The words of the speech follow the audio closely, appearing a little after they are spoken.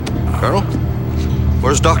Colonel?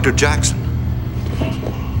 Where's Dr. Jackson?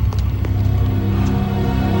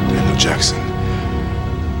 Daniel Jackson.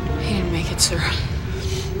 He didn't make it, sir.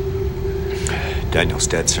 Daniel's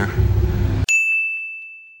dead, sir.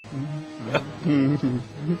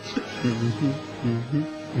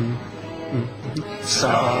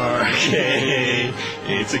 Stargate,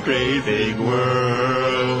 it's a great big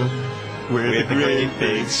world. With a great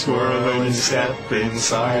big swirl and step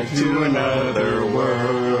inside to another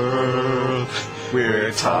world.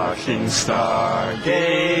 We're talking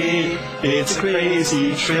Stargate, it's a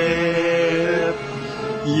crazy trip.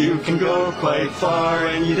 You can go quite far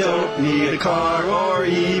and you don't need a car or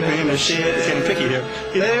even a ship. It's getting picky here.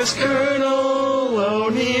 There's Colonel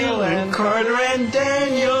O'Neill and Carter and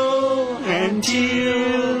Daniel and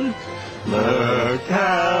Teal. Look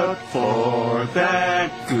out for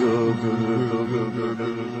that girl.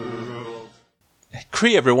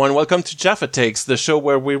 Cree, everyone, welcome to Jaffa Takes, the show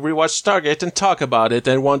where we rewatch Stargate and talk about it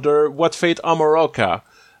and wonder what fate Amoroka.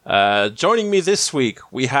 Joining me this week,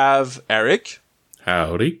 we have Eric.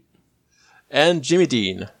 Howdy. And Jimmy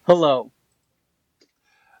Dean. Hello.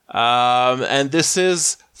 And this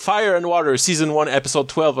is Fire and Water, Season 1, Episode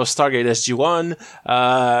 12 of Stargate SG-1.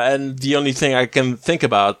 And the only thing I can think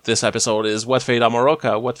about this episode is What Fate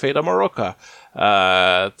Amoroka? What Fate Amoroka?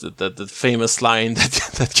 The famous line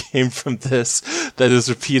that came from this, that is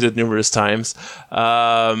repeated numerous times.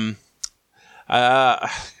 I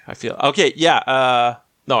feel... Okay, yeah,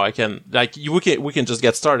 no, I can, we can just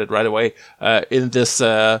get started right away, in this,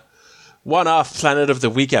 one-off Planet of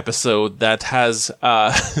the Week episode that has,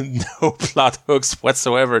 no plot hooks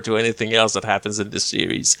whatsoever to anything else that happens in this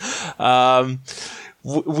series.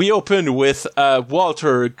 We open with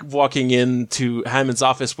Walter walking into Hammond's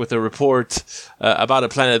office with a report about a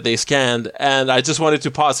planet they scanned, and I just wanted to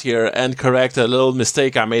pause here and correct a little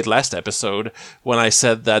mistake I made last episode when I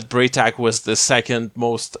said that Braytak was the second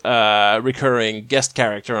most recurring guest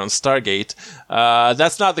character on Stargate.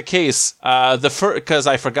 That's not the case, because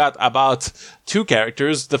I forgot about two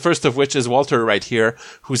characters, the first of which is Walter right here,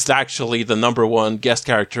 who's actually the number one guest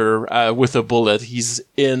character with a bullet. He's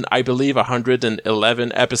in, I believe, 111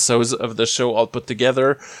 episodes of the show all put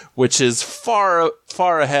together, which is far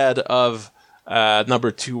ahead of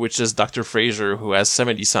number 2, which is Dr. Fraiser, who has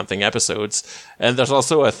 70-something episodes. And there's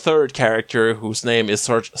also a third character whose name is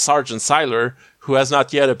Sergeant Siler, who has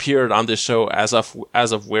not yet appeared on this show as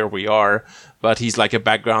of where we are, but he's like a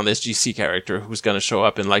background SGC character who's going to show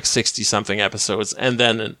up in like 60-something episodes. And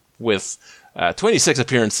then with 26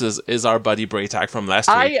 appearances is our buddy Braytak from last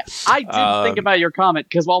week. I did think about your comment,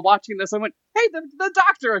 because while watching this, I went, hey, the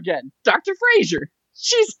doctor again, Dr. Fraiser.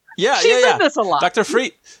 She's in this a lot.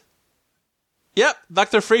 Yep,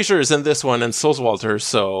 Dr. Fraiser is in this one, and so's Walter.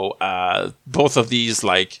 So both of these,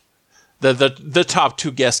 like, the top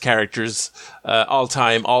two guest characters all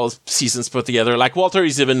time, all seasons put together. Like, Walter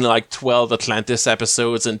is even like 12 Atlantis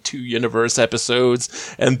episodes and 2 Universe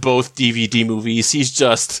episodes, and both DVD movies.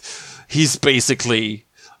 He's basically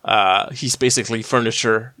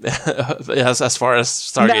furniture as far as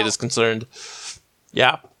Stargate is concerned.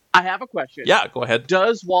 Yeah. I have a question. Yeah, go ahead.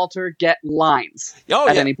 Does Walter get lines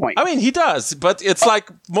at any point? I mean, he does, but it's like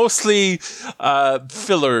mostly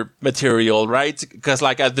filler material, right? Because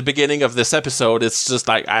like at the beginning of this episode, it's just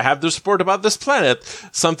like, I have this report about this planet,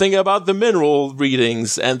 something about the mineral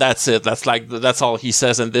readings, and that's it. That's all he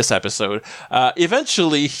says in this episode.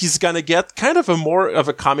 Eventually, he's gonna get kind of more of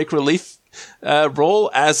a comic relief role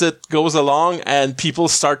as it goes along, and people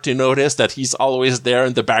start to notice that he's always there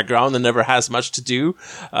in the background and never has much to do.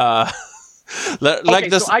 Like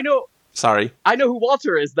this. So I know. Sorry, I know who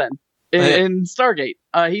Walter is then in Stargate.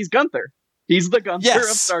 He's Gunther. He's the Gunther of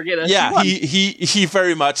Stargate SG-1. Yeah, he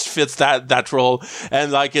very much fits that role,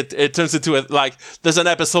 and like it turns into like there's an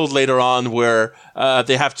episode later on where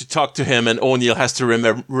they have to talk to him, and O'Neill has to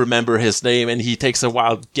remember his name, and he takes a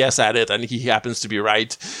wild guess at it, and he happens to be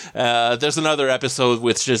right. There's another episode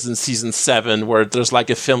which is in season 7 where there's like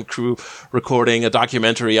a film crew recording a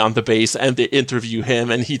documentary on the base, and they interview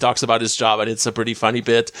him, and he talks about his job, and it's a pretty funny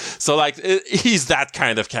bit. So like he's that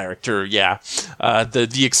kind of character, yeah.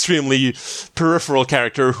 The extremely peripheral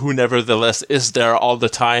character who nevertheless is there all the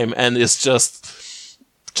time and is just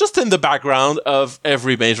in the background of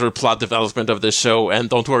every major plot development of this show, and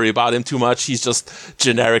don't worry about him too much. He's just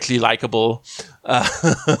generically likable.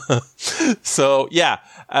 So yeah,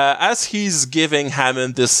 as he's giving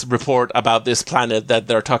Hammond this report about this planet that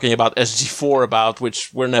they're talking about SG-4 about,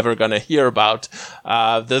 which we're never going to hear about,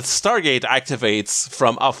 the Stargate activates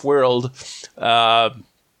from off-world,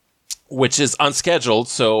 which is unscheduled,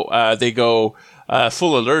 so they go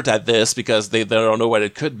full alert at this because they don't know what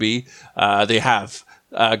it could be. They have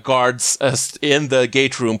guards in the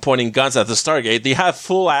gate room pointing guns at the Stargate. They have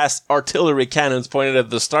full-ass artillery cannons pointed at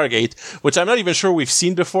the Stargate, which I'm not even sure we've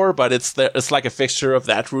seen before, but it's like a fixture of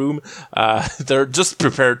that room. They're just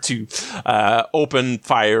prepared to open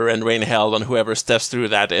fire and rain hell on whoever steps through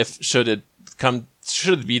that should it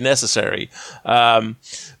be necessary.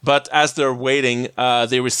 But as they're waiting,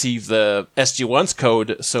 they receive the SG-1's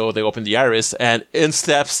code, so they open the iris, and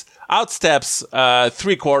out steps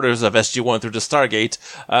 3/4 of SG-1 through the Stargate,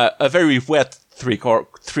 a very wet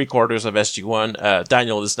 3/4 of SG-1.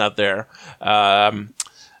 Daniel is not there. And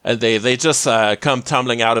they just come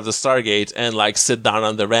tumbling out of the Stargate and like sit down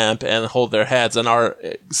on the ramp and hold their heads and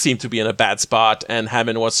seem to be in a bad spot. And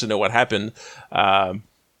Hammond wants to know what happened.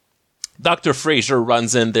 Dr. Fraiser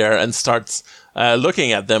runs in there and starts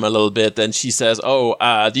looking at them a little bit, and she says,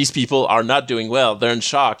 these people are not doing well. They're in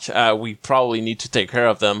shock. We probably need to take care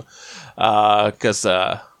of them because,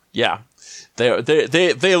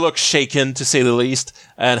 they look shaken, to say the least.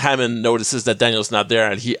 And Hammond notices that Daniel's not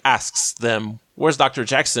there, and he asks them, where's Dr.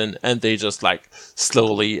 Jackson? And they just like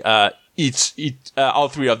slowly all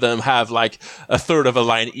three of them have like a third of a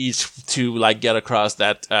line each to like get across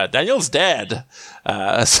that Daniel's dead.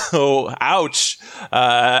 So ouch.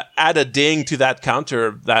 Add a ding to that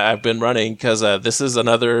counter that I've been running, because this is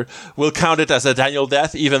another, we'll count it as a Daniel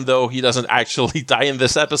death, even though he doesn't actually die in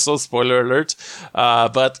this episode, spoiler alert.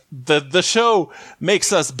 But the show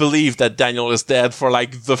makes us believe that Daniel is dead for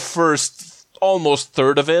like the first almost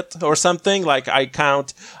third of it or something. Like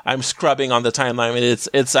I'm scrubbing on the timeline, and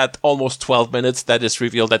it's at almost 12 minutes that it's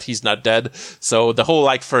revealed that he's not dead. So the whole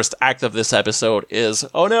like first act of this episode is,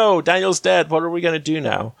 oh no, Daniel's dead. What are we going to do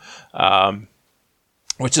now?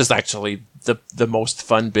 Which is actually the most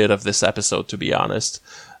fun bit of this episode, to be honest.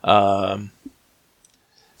 We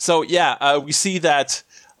see that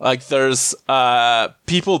like there's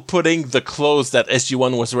people putting the clothes that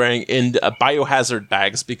SG-1 was wearing in biohazard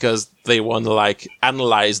bags, because they want to like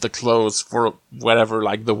analyze the clothes for whatever,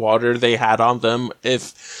 like the water they had on them,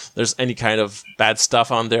 if there's any kind of bad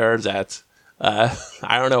stuff on there that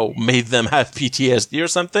I don't know, made them have PTSD or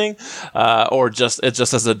something, or just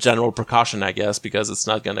as a general precaution, I guess, because it's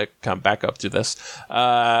not going to come back up to this.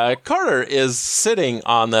 Carter is sitting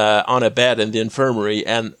on a bed in the infirmary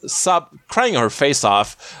and crying her face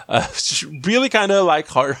off, really kind of like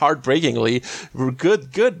heartbreakingly.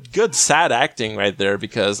 Good sad acting right there,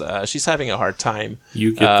 because she's having a hard time.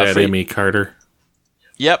 You get that, Amy Carter.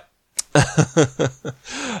 Yep.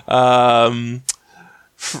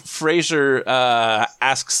 Fraiser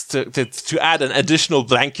asks to add an additional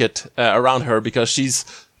blanket around her, because she's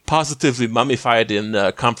positively mummified in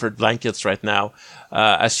comfort blankets right now,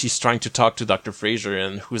 as she's trying to talk to Dr. Fraiser,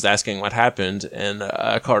 and who's asking what happened. And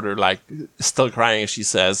Carter, like, still crying, she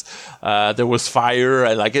says, there was fire,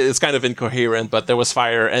 and like it's kind of incoherent, but there was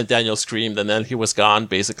fire, and Daniel screamed, and then he was gone,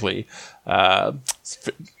 basically.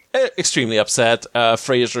 Extremely upset.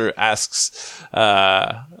 Fraiser asks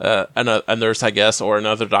a nurse, I guess, or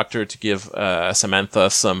another doctor to give Samantha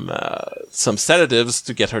some sedatives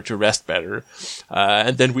to get her to rest better.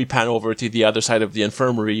 And then we pan over to the other side of the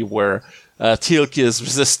infirmary, where Teal'c is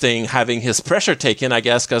resisting having his pressure taken, I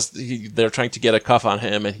guess, because they're trying to get a cuff on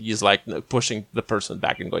him, and he's like pushing the person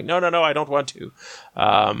back and going, no, I don't want to.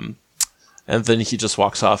 And then he just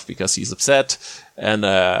walks off because he's upset. And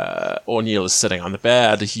O'Neill is sitting on the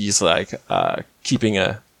bed. He's like keeping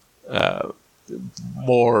a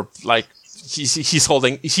more like he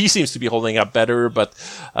seems to be holding up better, but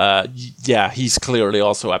he's clearly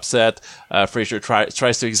also upset. Fraiser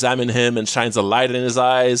tries to examine him and shines a light in his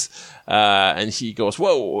eyes, and he goes,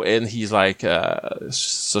 whoa, and he's like,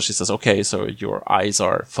 so she says, okay, so your eyes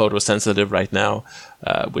are photosensitive right now,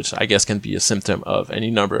 which I guess can be a symptom of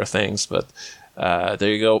any number of things, but there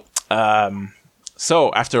you go.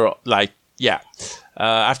 So after all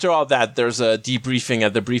that, there's a debriefing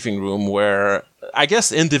at the briefing room where, I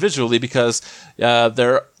guess individually, because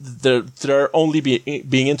they're only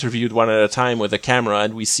being interviewed one at a time with a camera,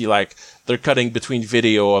 and we see like they're cutting between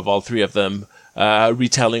video of all three of them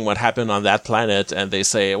retelling what happened on that planet, and they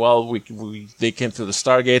say, well, they came through the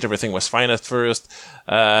Stargate, everything was fine at first,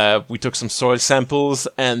 we took some soil samples,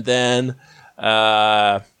 and then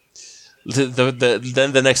then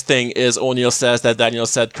the next thing is O'Neill says that Daniel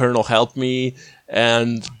said, Colonel, help me,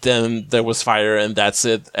 and then there was fire, and that's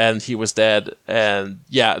it, and he was dead. And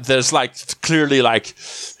yeah, there's like clearly like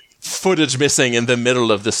footage missing in the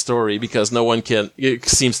middle of the story, because no one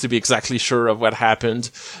seems to be exactly sure of what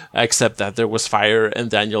happened, except that there was fire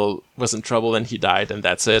and Daniel was in trouble and he died, and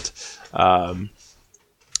that's it. And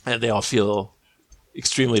they all feel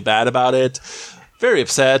extremely bad about it, very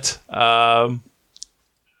upset.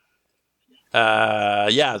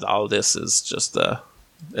 all this is just an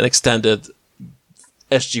extended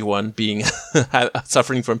SG-1 being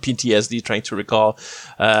suffering from PTSD, trying to recall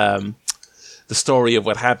the story of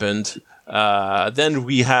what happened. Then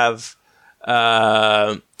we have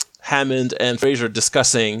Hammond and Fraser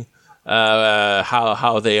discussing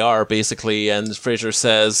how they are, basically, and Fraser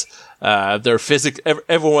says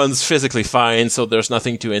everyone's physically fine, so there's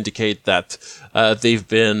nothing to indicate that they've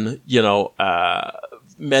been,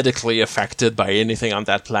 medically affected by anything on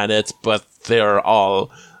that planet, but they're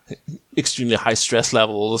all extremely high stress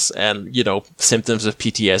levels and, symptoms of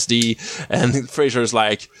PTSD. And Fraser's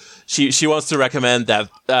like, she wants to recommend that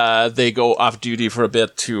they go off duty for a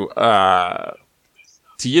bit to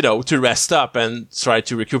rest up and try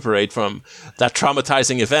to recuperate from that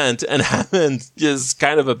traumatizing event. And Hammond is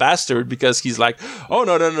kind of a bastard because he's like, oh,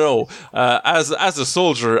 no. As a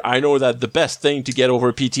soldier, I know that the best thing to get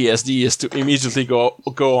over PTSD is to immediately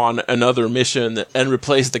go on another mission and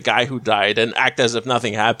replace the guy who died and act as if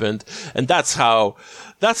nothing happened. And that's how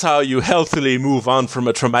you healthily move on from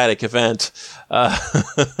a traumatic event. I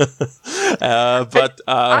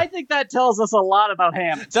think that tells us a lot about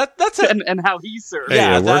Hammond. That's it. And how he served.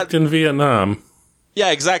 Hey, worked in Vietnam.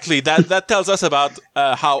 Yeah, exactly. That tells us about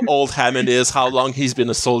how old Hammond is, how long he's been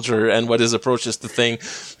a soldier, and what his approach is to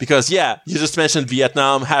things. Because, you just mentioned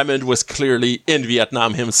Vietnam. Hammond was clearly in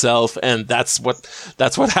Vietnam himself, and that's what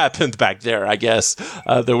happened back there, I guess.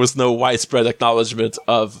 There was no widespread acknowledgement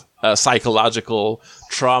of psychological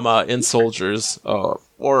trauma in soldiers, or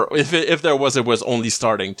if there was, it was only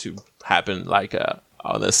starting to happen,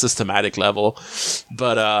 on a systematic level.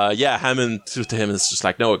 But Hammond to him is just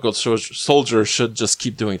like, no, a good soldier should just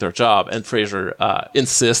keep doing their job. And Fraser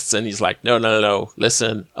insists, and he's like, no,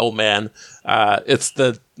 listen, old man, it's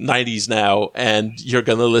the 90s now, and you're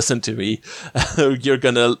gonna listen to me. You're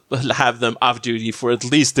gonna have them off duty for at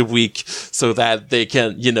least a week so that they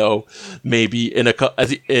can, maybe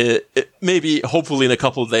hopefully in a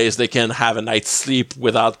couple of days they can have a night's sleep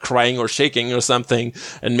without crying or shaking or something,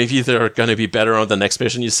 and maybe they're gonna be better on the next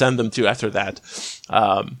mission you send them to after that.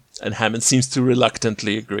 And Hammond seems to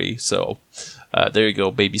reluctantly agree. So there you go,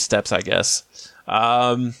 baby steps, I guess.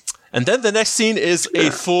 And then the next scene is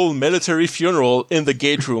a full military funeral in the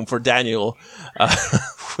gate room for Daniel,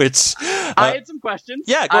 which... I had some questions.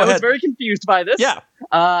 Yeah, go ahead. I was very confused by this. Yeah.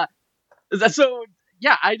 I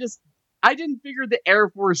didn't figure the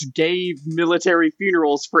Air Force gave military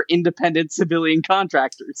funerals for independent civilian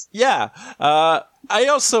contractors. Yeah. I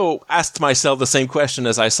also asked myself the same question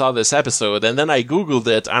as I saw this episode, and then I Googled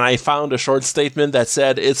it, and I found a short statement that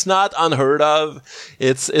said it's not unheard of.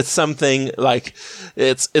 It's something like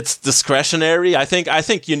it's discretionary. I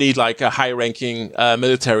think you need like a high-ranking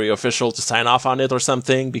military official to sign off on it or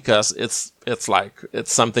something, because it's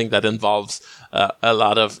something that involves a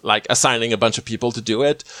lot of like assigning a bunch of people to do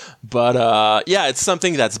it. But it's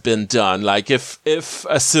something that's been done. Like if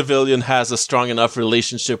a civilian has a strong enough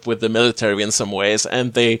relationship with the military in some ways,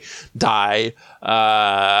 and they die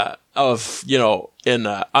in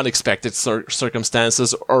unexpected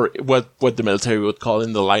circumstances, or what the military would call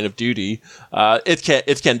in the line of duty,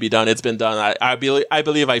 it can be done. It's been done. I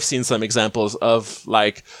believe I've seen some examples of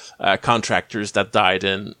like contractors that died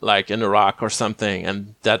in Iraq or something,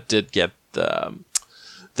 and that did get the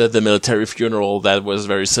military funeral that was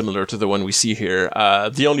very similar to the one we see here.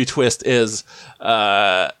 The only twist is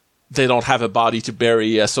they don't have a body to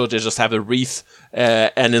bury, so they just have a wreath,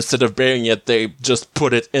 and instead of burying it, they just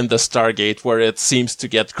put it in the Stargate, where it seems to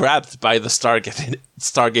get grabbed by the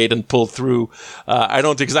Stargate and pulled through. I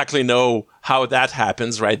don't exactly know how that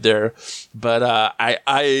happens right there, but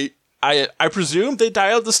I presume they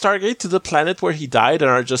dialed the Stargate to the planet where he died and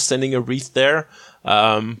are just sending a wreath there.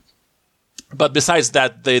 But besides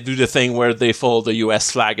that, they do the thing where they fold the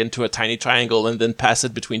U.S. flag into a tiny triangle and then pass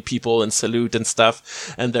it between people and salute and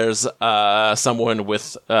stuff. And there's someone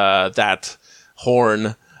with that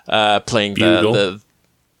horn playing the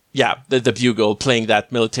bugle, playing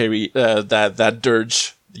that military that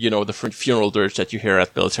dirge. The funeral dirge that you hear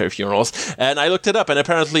at military funerals. And I looked it up, and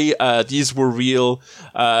apparently these were real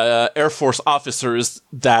Air Force officers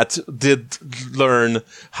that did learn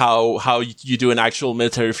how you do an actual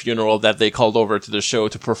military funeral, that they called over to the show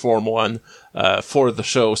to perform one for the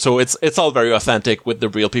show. So it's all very authentic with the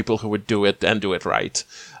real people who would do it and do it right.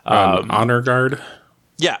 Honor guard?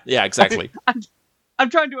 Yeah, exactly. I'm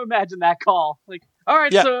trying to imagine that call. Like, all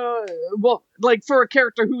right, so, for a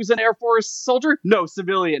character who's an Air Force soldier, no,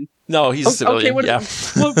 civilian. No, he's a civilian, what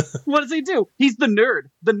does he do? He's the nerd.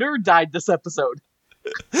 The nerd died this episode.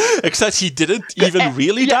 Except he didn't even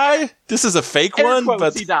really die? This is a fake one,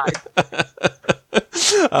 but... he died.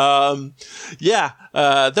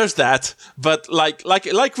 There's that. But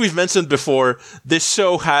like we've mentioned before, this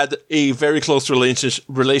show had a very close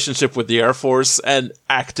relationship with the Air Force and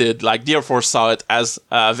acted like the Air Force saw it as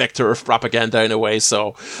a vector of propaganda in a way.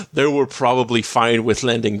 So they were probably fine with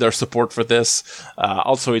lending their support for this.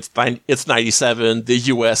 Also, it's 97. The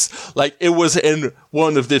U.S. it was in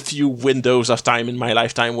one of the few windows of time in my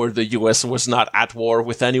lifetime where the U.S. was not at war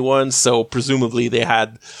with anyone. So presumably they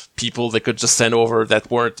had people they could just send over that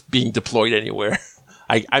weren't being deployed anywhere.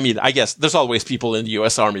 I mean, I guess there's always people in the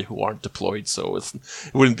U.S. Army who aren't deployed, so it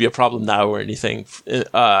wouldn't be a problem now or anything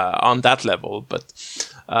on that level. But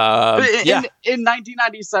in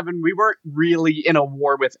 1997, we weren't really in a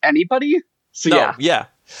war with anybody. So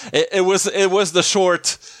it was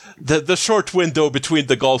the short window between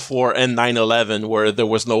the Gulf War and 9/11 where there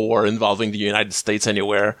was no war involving the United States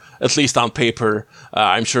anywhere, at least on paper.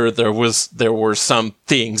 I'm sure there were some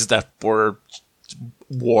things that were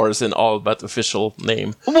wars in all but official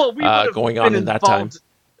name going on in that time.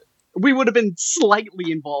 We would have been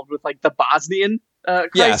slightly involved with the Bosnian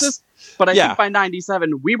crisis, but I think by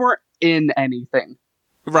 97 we weren't in anything.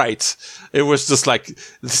 Right. It was just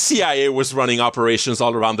the CIA was running operations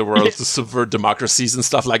all around the world to subvert democracies and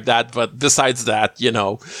stuff like that. But besides that,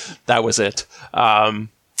 that was it.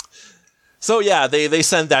 So they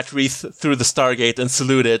send that wreath through the Stargate and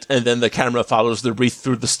salute it, and then the camera follows the wreath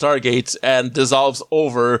through the Stargate and dissolves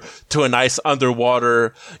over to a nice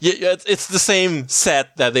underwater. It's the same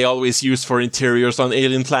set that they always use for interiors on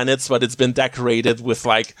alien planets, but it's been decorated with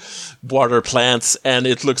water plants, and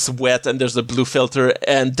it looks wet, and there's a blue filter,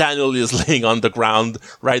 and Daniel is laying on the ground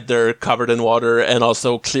right there, covered in water, and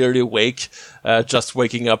also clearly awake, just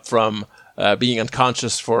waking up from being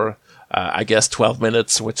unconscious for I guess 12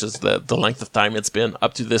 minutes, which is the length of time it's been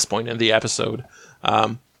up to this point in the episode.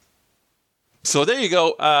 So there you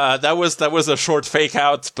go. That was a short fake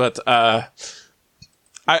out, but I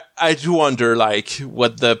do wonder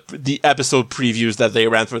what the episode previews that they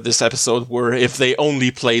ran for this episode were, if they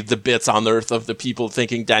only played the bits on Earth of the people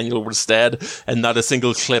thinking Daniel was dead and not a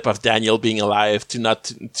single clip of Daniel being alive to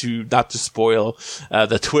not to spoil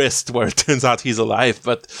the twist where it turns out he's alive.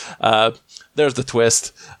 But there's the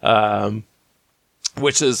twist,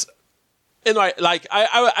 which is,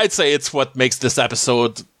 I'd say it's what makes this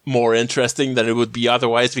episode more interesting than it would be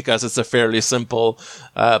otherwise, because it's a fairly simple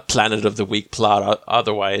Planet of the Week plot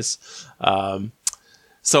otherwise.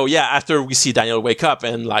 So after we see Daniel wake up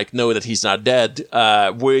and know that he's not dead,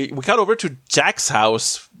 we cut over to Jack's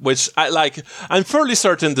house, which I'm fairly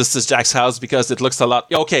certain this is Jack's house because it looks a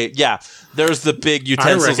lot. Okay, there's the big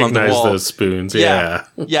utensils on the wall. I recognize those spoons. Yeah,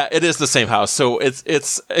 it is the same house. So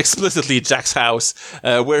it's explicitly Jack's house,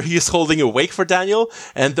 where he's holding a wake for Daniel,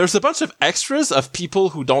 and there's a bunch of extras of people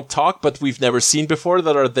who don't talk but we've never seen before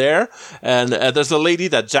that are there, and there's a lady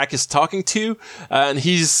that Jack is talking to, and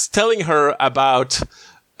he's telling her about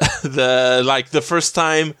the first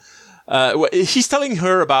time. He's telling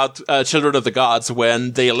her about Children of the Gods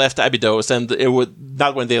when they left Abydos, and it would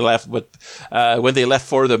not when they left, but when they left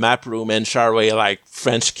for the map room, and Sharaway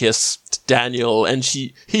French kissed Daniel, and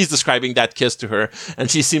he's describing that kiss to her, and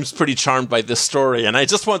she seems pretty charmed by this story. And I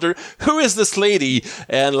just wonder, who is this lady?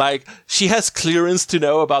 And she has clearance to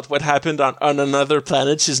know about what happened on another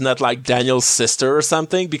planet. She's not Daniel's sister or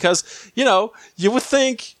something, because you would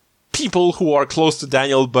think people who are close to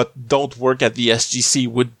Daniel but don't work at the SGC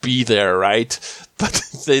would be there, right? But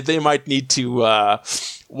they might need to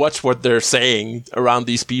watch what they're saying around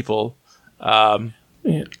these people. I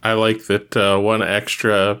like that one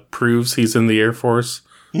extra proves he's in the Air Force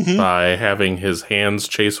by having his hands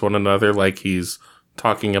chase one another like he's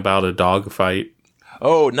talking about a dog fight.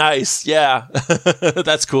 Oh, nice. Yeah,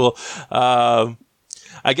 that's cool.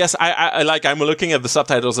 I guess I'm looking at the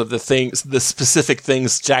subtitles of the specific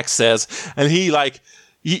things Jack says, and he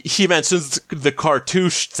mentions the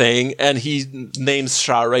cartouche thing, and he names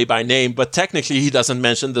Sharaway by name, but technically he doesn't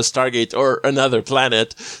mention the Stargate or another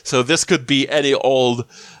planet. So this could be any old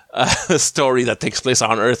story that takes place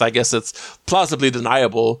on Earth. I guess it's plausibly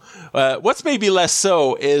deniable. What's maybe less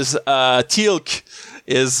so is Teal'c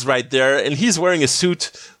is right there, and he's wearing a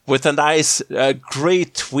suit with a nice gray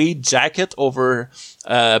tweed jacket over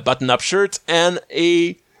a button-up shirt and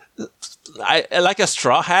a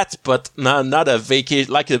straw hat, but not a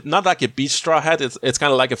vacation, not like a beach straw hat. It's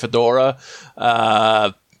kind of like a fedora.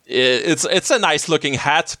 It's a nice looking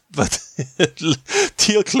hat, but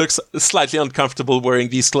Teal'c looks slightly uncomfortable wearing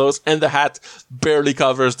these clothes, and the hat barely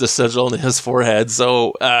covers the sigil on his forehead.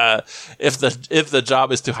 So if the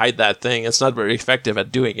job is to hide that thing, it's not very effective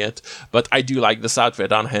at doing it. But I do like this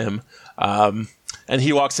outfit on him. And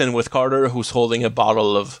he walks in with Carter, who's holding a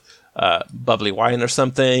bottle of bubbly wine or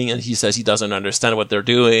something, and he says he doesn't understand what they're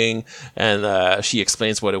doing, and she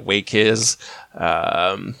explains what a wake is,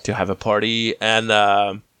 to have a party,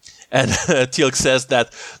 and Teal'c says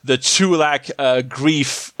that the Chulak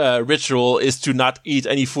grief ritual is to not eat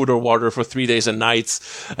any food or water for 3 days and nights.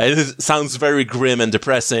 And it sounds very grim and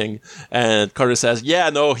depressing. And Carter says, yeah,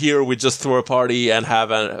 no, here we just throw a party and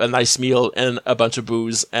have a nice meal and a bunch of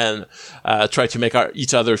booze and try to make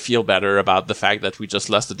each other feel better about the fact that we just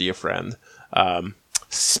lost a dear friend.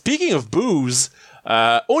 Speaking of booze,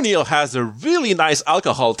 O'Neill has a really nice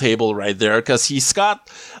alcohol table right there because he's got,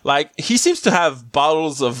 he seems to have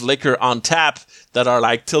bottles of liquor on tap that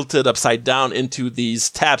are tilted upside down into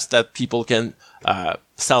these taps that people can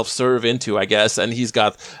self-serve into, I guess. And he's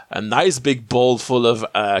got a nice big bowl full of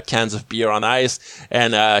cans of beer on ice,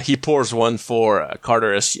 and he pours one for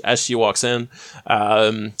Carter as she walks in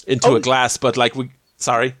into a glass. But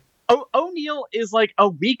sorry. O'Neill is a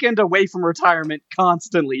weekend away from retirement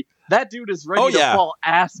constantly. That dude is ready to fall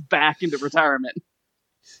ass back into retirement.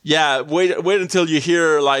 Yeah, wait until you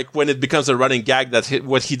hear when it becomes a running gag that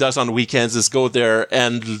what he does on weekends is go there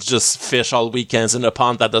and just fish all weekends in a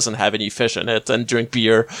pond that doesn't have any fish in it and drink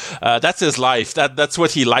beer. That's his life. That's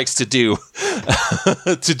what he likes to do,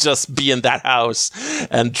 to just be in that house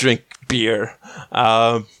and drink beer.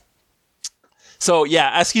 So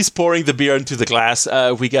yeah, as he's pouring the beer into the glass,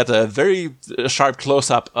 we get a very sharp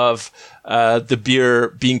close-up of the beer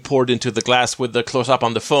being poured into the glass with the close-up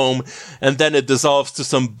on the foam, and then it dissolves to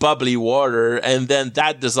some bubbly water, and then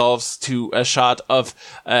that dissolves to a shot of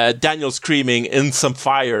Daniel screaming in some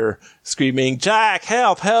fire, screaming, "Jack,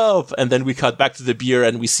 help, help!" And then we cut back to the beer,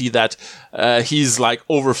 and we see that he's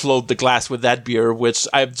overflowed the glass with that beer, which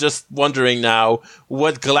I'm just wondering now,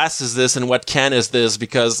 what glass is this and what can is this?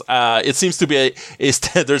 Because it seems to be a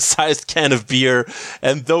standard-sized can of beer,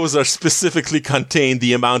 and those are specifically contain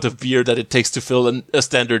the amount of beer that it takes to fill a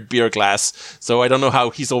standard beer glass. So I don't know how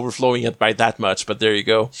he's overflowing it by that much, but there you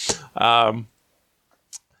go.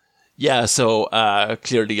 So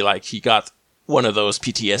clearly, he got one of those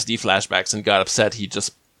PTSD flashbacks and got upset. He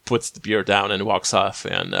just puts the beer down and walks off,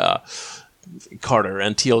 and Carter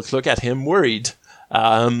and Teal'c look at him worried.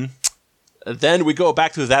 Then we go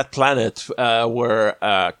back to that planet where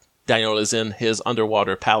Daniel is in his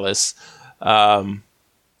underwater palace,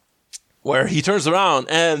 where he turns around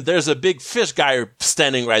and there's a big fish guy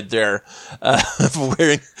standing right there,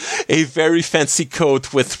 wearing a very fancy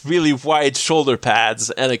coat with really wide shoulder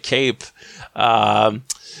pads and a cape. Straight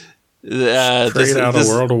out of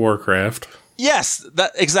World of Warcraft. Yes,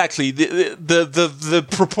 that exactly. The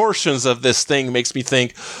proportions of this thing makes me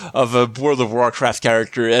think of a World of Warcraft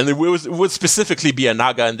character, and it would specifically be a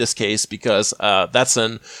Naga in this case because that's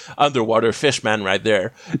an underwater fishman right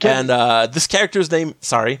there. Okay. And this character's name,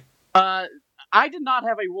 sorry. I did not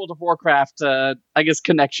have a World of Warcraft,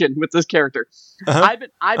 connection with this character. Uh-huh.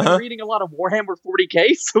 I've been reading a lot of Warhammer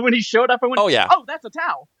 40k, so when he showed up, I went, "Oh, that's a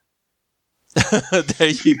Tau." There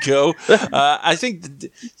you go. I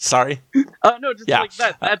think. Sorry. No, just like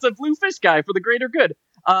that. That's a blue fish guy for the greater good.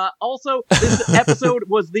 Also, this episode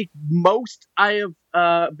was the most I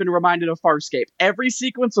have been reminded of Farscape. Every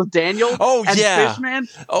sequence with Daniel and Fishman.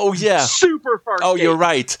 Oh yeah. Super Farscape. Oh, you're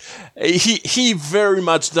right. He very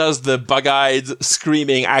much does the bug-eyed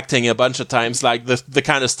screaming acting a bunch of times, like the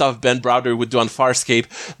kind of stuff Ben Browder would do on Farscape.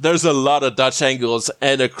 There's a lot of Dutch angles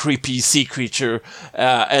and a creepy sea creature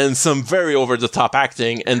and some very over-the-top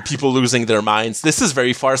acting and people losing their minds. This is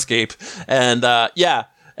very Farscape. And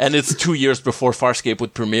and it's 2 years before Farscape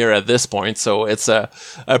would premiere at this point, so it's a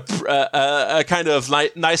kind of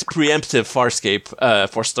nice preemptive Farscape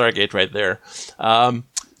for Stargate right there.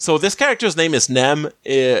 So this character's name is Nem.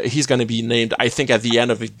 He's going to be named, I think, at the end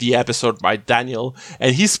of the episode by Daniel.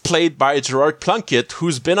 And he's played by Gerard Plunkett,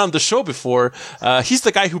 who's been on the show before. He's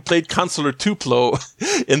the guy who played Consular Tuplo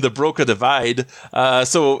in the Broca Divide.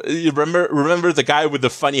 So you remember the guy with the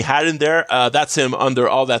funny hat in there? That's him under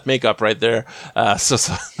all that makeup right there. So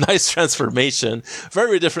nice transformation.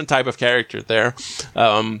 Very different type of character there.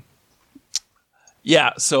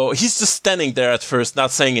 So he's just standing there at first, not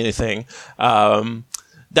saying anything.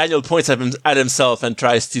 Daniel points at himself and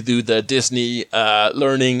tries to do the Disney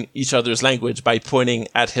learning each other's language by pointing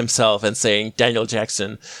at himself and saying Daniel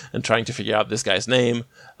Jackson and trying to figure out this guy's name.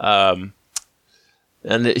 And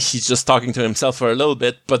he's just talking to himself for a little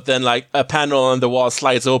bit, but then a panel on the wall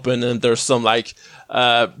slides open and there's some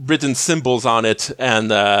written symbols on it, and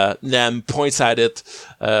Nem points at it.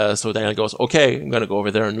 So Daniel goes, "Okay, I'm going to go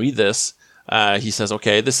over there and read this." He says,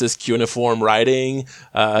 "Okay, this is cuneiform writing.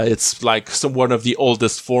 It's one of the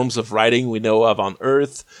oldest forms of writing we know of on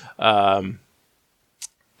Earth."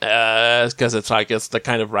 because it's the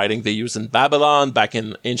kind of writing they use in Babylon back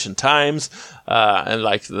in ancient times, and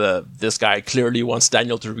like this guy clearly wants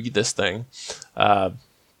Daniel to read this thing,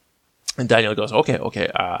 and Daniel goes, okay,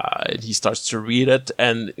 and he starts to read it,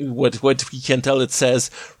 and what he can tell, it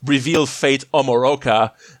says, reveal fate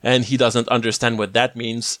Omoroka, and he doesn't understand what that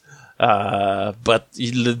means. But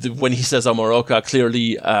when he says Omoroka,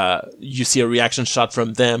 clearly you see a reaction shot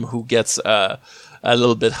from them, who gets a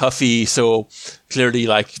little bit huffy. So clearly,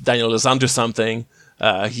 like, Daniel is onto something.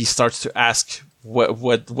 He starts to ask,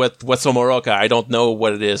 what's Omoroka? I don't know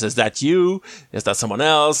what it is. Is that you? Is that someone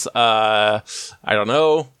else? I don't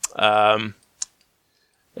know.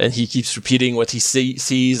 And he keeps repeating what he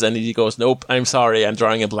sees, and he goes, nope, I'm sorry, I'm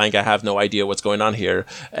drawing a blank, I have no idea what's going on here.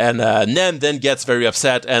 And Nem then gets very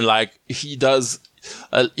upset, and like he does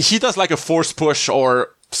like a force push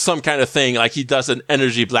or some kind of thing, like he does an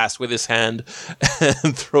energy blast with his hand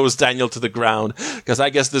and throws Daniel to the ground, because I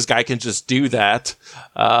guess this guy can just do that.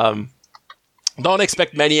 Don't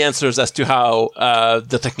expect many answers as to how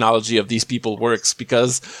the technology of these people works,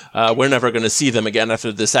 because we're never going to see them again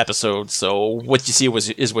after this episode. So what you see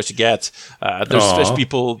is what you get. There's fish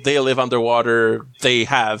people. They live underwater. They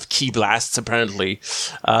have ki blasts, apparently.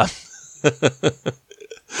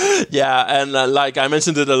 Yeah, and like I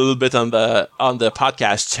mentioned it a little bit on the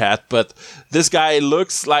podcast chat, but this guy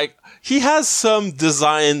looks like he has some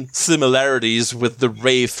design similarities with the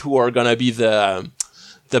Wraith, who are going to be the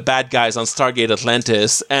bad guys on Stargate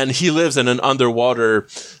Atlantis, and he lives in an underwater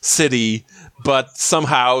city, but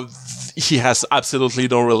somehow he has absolutely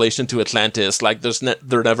no relation to Atlantis. Like,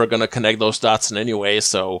 they're never going to connect those dots in any way,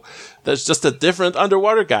 so there's just a different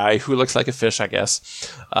underwater guy who looks like a fish, I guess.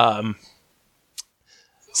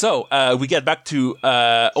 So we get back to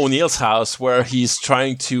O'Neill's house, where he's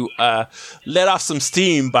trying to let off some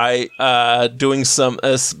steam by doing some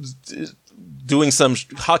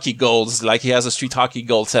hockey goals. Like, he has a street hockey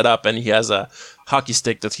goal set up, and he has a hockey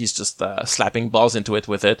stick that he's just slapping balls into it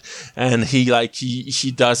with it. And he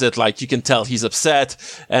does it, like, you can tell he's upset,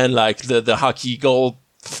 and like the hockey goal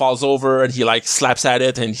falls over, and he like slaps at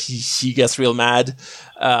it, and he gets real mad.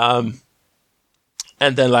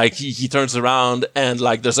 And then, like, he turns around, and,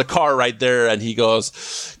 like, there's a car right there, and he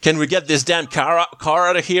goes, can we get this damn car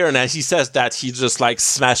out of here? And as he says that, he just, like,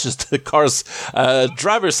 smashes the car's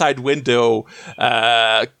driver's side window,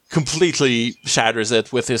 completely shatters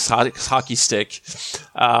it with his hockey stick,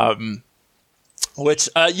 which,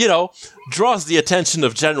 draws the attention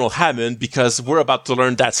of General Hammond, because we're about to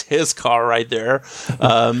learn that's his car right there.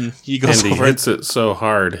 He goes and he hits it so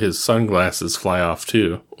hard, his sunglasses fly off,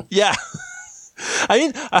 too. Yeah. I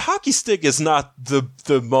mean, a hockey stick is not the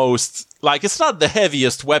most, like, it's not the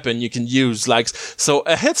heaviest weapon you can use. Like, so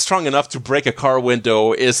a hit strong enough to break a car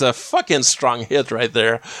window is a fucking strong hit right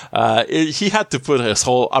there. He had to put his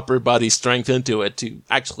whole upper body strength into it to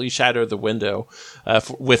actually shatter the window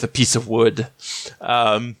with a piece of wood.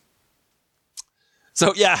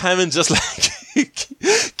 So yeah, Hammond just like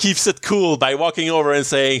keeps it cool by walking over and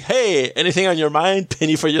saying, hey, anything on your mind?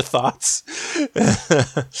 Penny for your thoughts.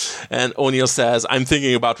 And O'Neill says, I'm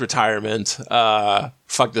thinking about retirement.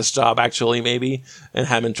 Fuck this job, actually, maybe. And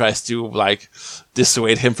Hammond tries to like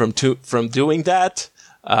dissuade him from doing that.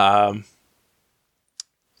 Hammond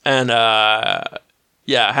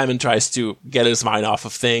tries to get his mind off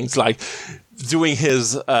of things, like doing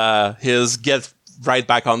his get right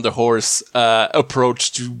back on the horse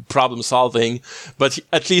approach to problem solving. But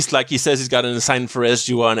at least, like he says, he's got an assignment for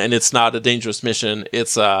SG-1, and it's not a dangerous mission.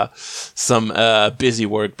 It's some busy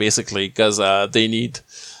work, basically, because they need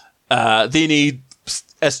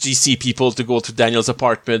SGC people to go to Daniel's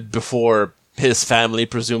apartment before his family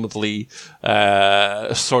presumably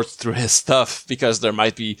sorts through his stuff, because there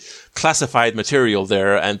might be classified material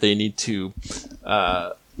there, and they need to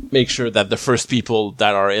make sure that the first people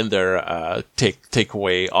that are in there take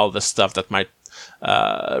away all the stuff that might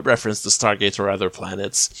reference the Stargate or other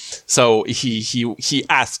planets. So he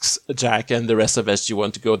asks Jack and the rest of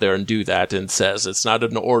SG-1 to go there and do that, and says it's not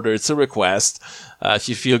an order, it's a request. If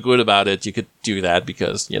you feel good about it, you could do that,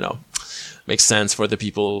 because, makes sense for the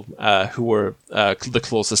people who were the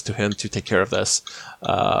closest to him to take care of this.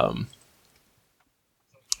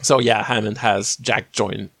 So yeah, Hammond has Jack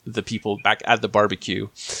join the people back at the barbecue.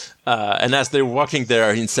 And as they're walking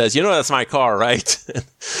there, he says, that's my car, right?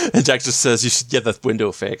 And Jack just says, you should get that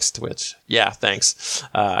window fixed, which, yeah, thanks.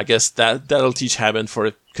 I guess that'll teach Hammond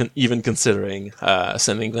for even considering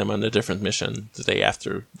sending them on a different mission the day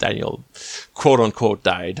after Daniel, quote-unquote,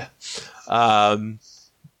 died.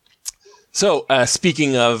 So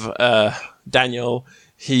speaking of Daniel,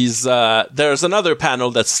 there's another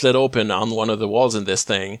panel that's slid open on one of the walls in this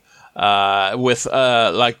thing, with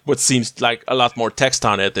like what seems like a lot more text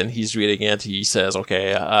on it, and he's reading it. He says,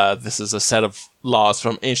 okay, this is a set of laws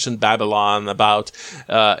from ancient Babylon about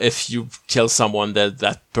if you kill someone,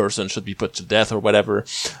 that person should be put to death or whatever.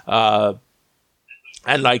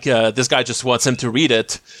 And like this guy just wants him to read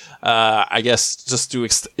it, I guess, just to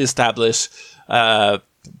establish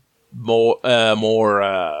more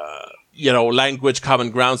language common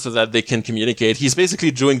ground so that they can communicate. He's basically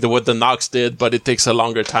doing what the Nox did, but it takes a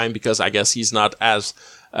longer time because I guess he's not as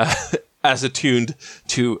as attuned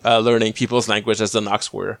to learning people's language as the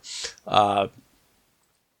Nox were. But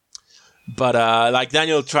like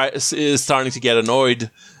Daniel is starting to get annoyed.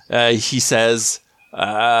 He says,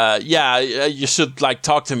 you should like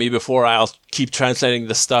talk to me before I'll keep translating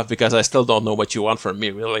the stuff because I still don't know what you want from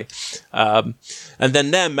me, really. And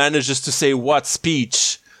then Nem manages to say what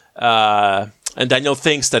speech, and Daniel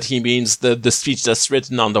thinks that he means the speech that's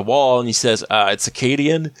written on the wall, and he says it's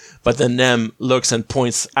Akkadian, but then Nem looks and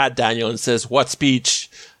points at Daniel and says, what speech?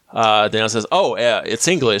 Daniel says, it's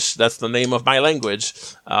English, that's the name of my language.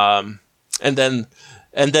 And then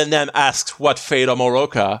Nem asks what Fate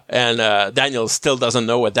Omoroka, and Daniel still doesn't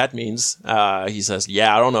know what that means. He says,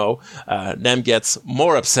 I don't know. Nem gets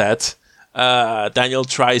more upset. Daniel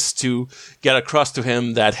tries to get across to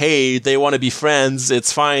him that, hey, they want to be friends,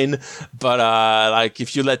 it's fine, but like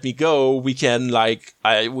if you let me go, we can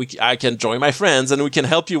I can join my friends and we can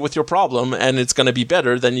help you with your problem, and it's going to be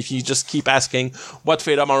better than if you just keep asking what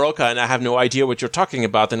Fate Omoroka and I have no idea what you're talking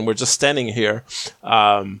about and we're just standing here.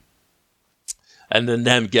 And then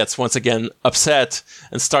Nem gets once again upset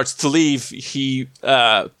and starts to leave. He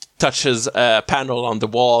touches a panel on the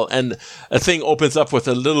wall, and a thing opens up with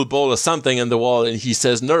a little bowl of something in the wall, and he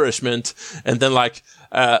says nourishment, and then like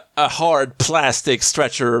a hard plastic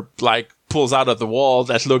stretcher like pulls out of the wall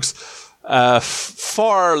that looks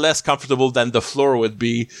far less comfortable than the floor would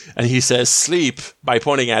be, and he says sleep by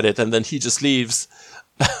pointing at it, and then he just leaves.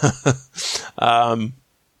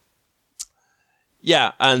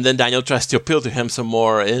 And then Daniel tries to appeal to him some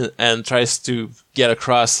more and tries to get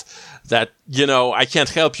across that, I can't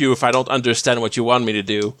help you if I don't understand what you want me to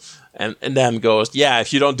do. And Nem goes,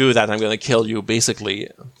 if you don't do that, I'm going to kill you, basically.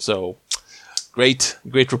 So, great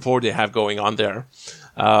report they have going on there.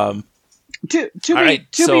 To be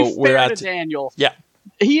fair to Daniel,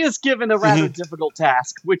 he is given a rather difficult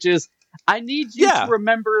task, which is, I need you to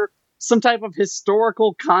remember some type of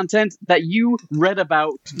historical content that you read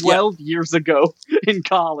about 12 years ago in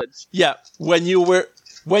college. Yeah, when you were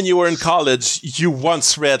in college, you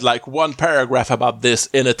once read like one paragraph about this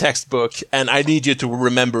in a textbook, and I need you to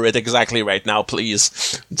remember it exactly right now,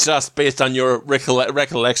 please. Just based on your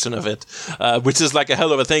recollection of it, which is like a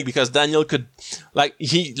hell of a thing, because Daniel could,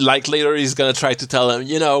 later he's gonna try to tell him,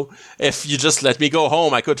 if you just let me go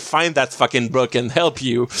home, I could find that fucking book and help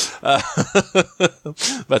you.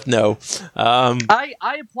 But no.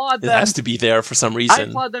 I applaud them. It has to be there for some reason. I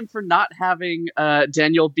applaud them for not having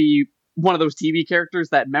Daniel be one of those TV characters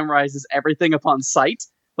that memorizes everything upon sight.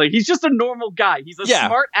 Like, he's just a normal guy. He's a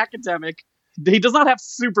smart academic. He does not have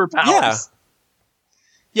superpowers.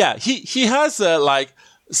 Yeah, he has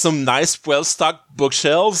some nice, well-stocked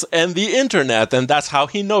bookshelves and the internet, and that's how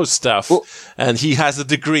he knows stuff. Well, and he has a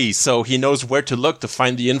degree, so he knows where to look to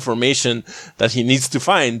find the information that he needs to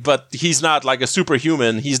find. But he's not like a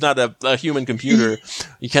superhuman. He's not a human computer.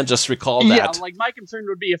 You can't just recall that. Yeah, like, my concern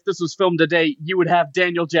would be if this was filmed today, you would have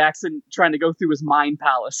Daniel Jackson trying to go through his mind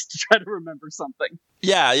palace to try to remember something.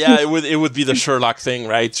 Yeah, it would be the Sherlock thing,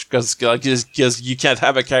 right? Because you can't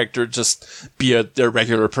have a character just be a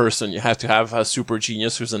regular person. You have to have a super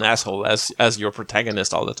genius who's an asshole as your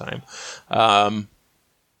protagonist all the time.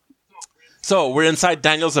 So we're inside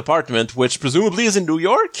Daniel's apartment, which presumably is in New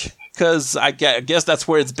York, because I guess that's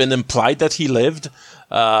where it's been implied that he lived.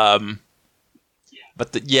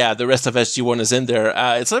 But the rest of SG-1 is in there.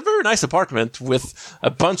 It's a very nice apartment with a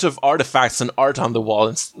bunch of artifacts and art on the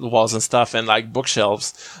walls and stuff, and like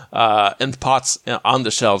bookshelves and pots on the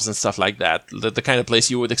shelves and stuff like that. The kind of place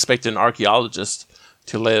you would expect an archaeologist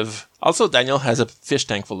to live. Also, Daniel has a fish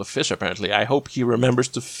tank full of fish, apparently. I hope he remembers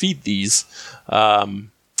to feed these,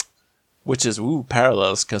 which is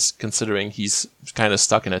parallels, because considering he's kind of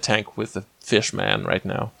stuck in a tank with the fish man right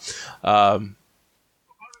now.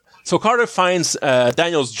 So Carter finds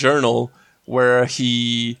Daniel's journal, where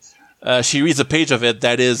she reads a page of it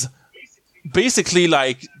that is basically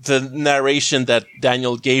like the narration that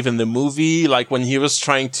Daniel gave in the movie, like when he was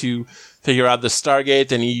trying to figure out the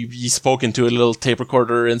Stargate, and he spoke into a little tape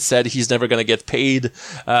recorder and said he's never going to get paid.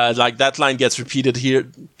 Like that line gets repeated here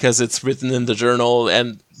because it's written in the journal,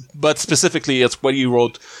 but specifically it's what he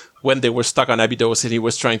wrote when they were stuck on Abydos and he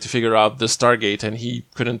was trying to figure out the Stargate, and he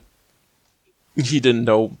couldn't he didn't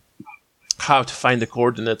know how to find the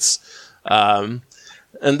coordinates. And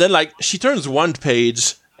then, like, she turns one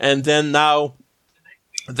page, and then now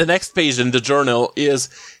the next page in the journal is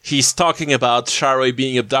he's talking about Sharoy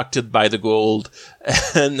being abducted by the Gold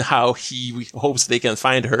and how he hopes they can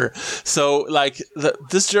find her. So, like,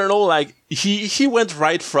 this journal, like, he went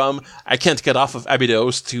right from I can't get off of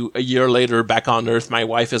Abydos to a year later, back on Earth, my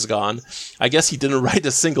wife is gone. I guess he didn't write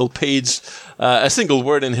a single page, a single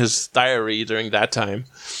word in his diary during that time,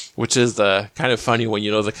 which is kind of funny when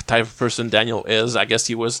you know the type of person Daniel is. I guess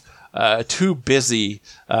he was too busy,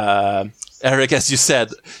 Eric, as you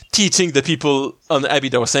said, teaching the people on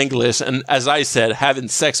Abydos English, and as I said, having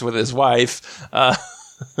sex with his wife. But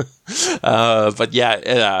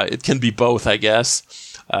yeah, it can be both, I guess.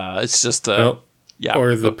 It's just, yeah.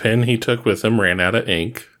 Or the pen he took with him ran out of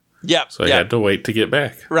ink. Yeah. So he had to wait to get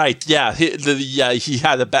back. Right, yeah. He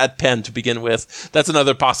had a bad pen to begin with. That's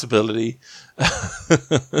another possibility.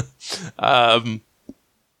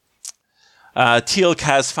 Teal'c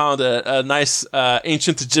has found a nice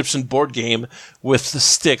ancient Egyptian board game with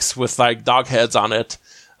sticks with like dog heads on it,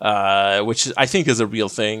 which I think is a real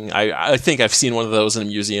thing. I think I've seen one of those in a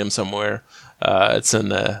museum somewhere. It's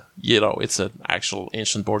it's an actual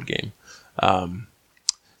ancient board game.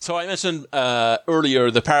 So I mentioned earlier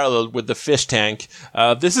the parallel with the fish tank.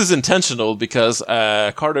 This is intentional because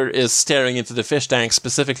Carter is staring into the fish tank,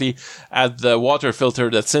 specifically at the water filter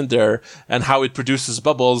that's in there and how it produces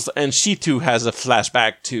bubbles. And she too has a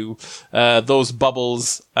flashback to those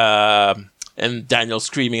bubbles and Daniel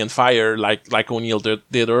screaming and fire like O'Neill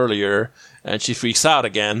did earlier. And she freaks out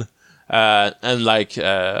again.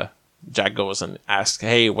 Jack goes and asks,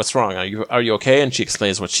 "Hey, what's wrong? Are you okay?" And she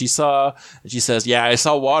explains what she saw. And she says, "Yeah, I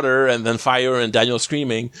saw water and then fire and Daniel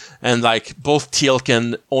screaming." And like both Teal'c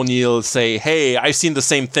and O'Neill say, "Hey, I've seen the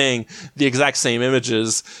same thing, the exact same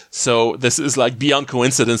images." So this is like beyond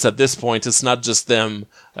coincidence at this point. It's not just them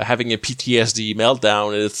having a PTSD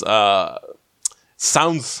meltdown. It's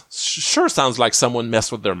sounds like someone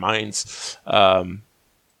messed with their minds. And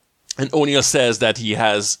O'Neill says that he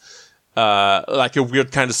has like a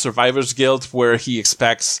weird kind of survivor's guilt where he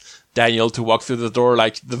expects Daniel to walk through the door,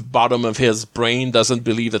 like the bottom of his brain doesn't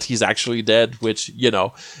believe that he's actually dead, which,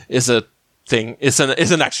 is a thing. Is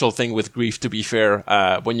an actual thing with grief, to be fair.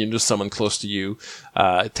 When you lose someone close to you,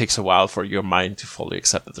 it takes a while for your mind to fully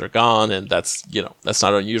accept that they're gone, and that's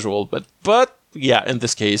not unusual, but yeah, in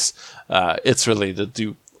this case, it's related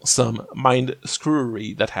to some mind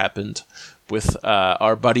screwery that happened with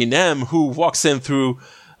our buddy Nem, who walks in through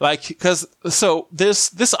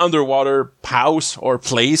this underwater house or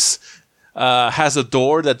place has a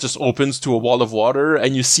door that just opens to a wall of water,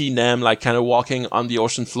 and you see Nem like kind of walking on the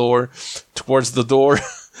ocean floor towards the door,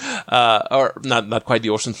 or not quite the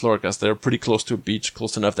ocean floor because they're pretty close to a beach,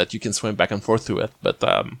 close enough that you can swim back and forth through it. But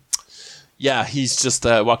yeah, he's just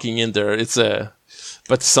walking in there.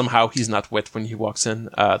 But somehow he's not wet when he walks in.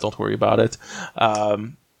 Don't worry about it.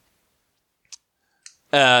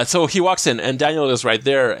 So he walks in, and Daniel is right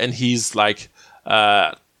there, and he's like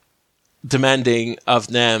demanding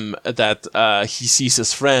of Nem that he sees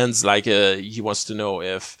his friends. Like he wants to know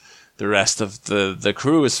if the rest of the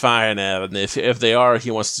crew is fine, and if they are,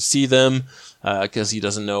 he wants to see them because he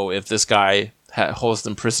doesn't know if this guy holds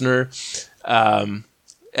them prisoner.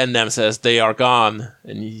 And Nem says they are gone,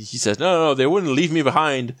 and he says no, they wouldn't leave me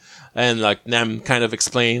behind. And like Nem kind of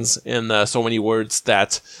explains in so many words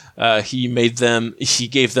that he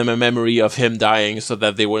gave them a memory of him dying so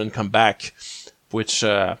that they wouldn't come back, which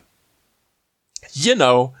might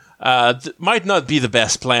not be the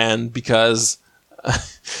best plan because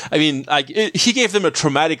I mean, like he gave them a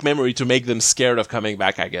traumatic memory to make them scared of coming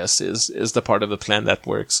back, I guess, is the part of the plan that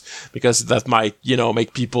works, because that might,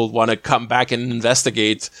 make people want to come back and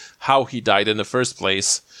investigate how he died in the first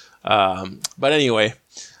place. But anyway,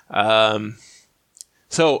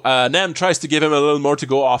 so Nem tries to give him a little more to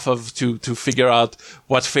go off of to figure out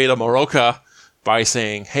what fate of Omoroka by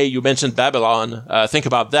saying, "Hey, you mentioned Babylon. Think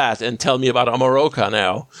about that and tell me about Omoroka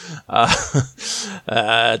now."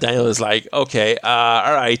 Daniel is like, "Okay,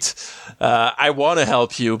 all right. I want to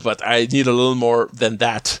help you, but I need a little more than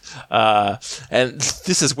that." And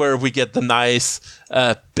this is where we get the nice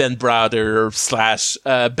Ben Browder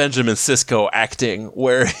 / Benjamin Sisko acting,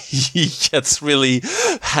 where he gets really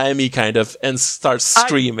hammy kind of and starts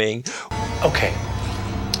screaming. Okay,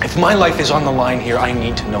 if my life is on the line here, I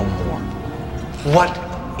need to know more. What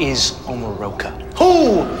is Omoroka?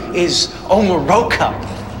 Who is Omoroka?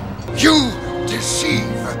 You deceive.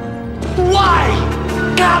 Why?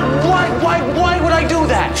 God, why would I do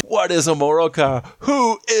that? What is Omoroka?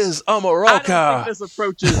 Who is Omoroka? I don't think this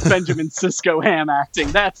approaches Benjamin Sisko ham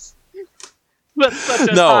acting. That's such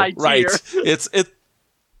a high right. tier.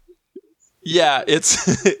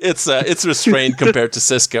 It's restrained compared to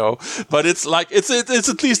Cisco, but it's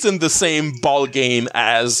at least in the same ball game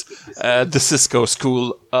as the Cisco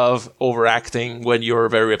school of overacting when you're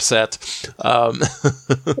very upset. Like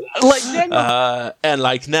Daniel, and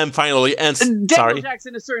like Nem finally ends. Daniel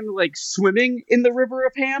Jackson is certainly like swimming in the River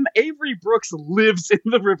of Ham. Avery Brooks lives in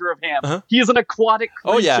the River of Ham. Uh-huh. He is an aquatic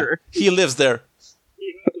creature. Oh yeah, he lives there.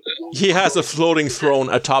 He has a floating throne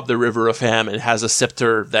atop the River of Ham and has a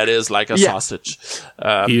scepter that is like a sausage.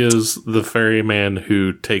 He is the ferryman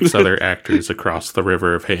who takes other actors across the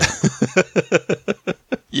River of Ham.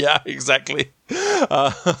 Yeah, exactly.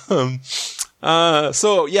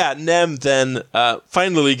 Nem then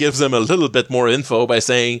finally gives him a little bit more info by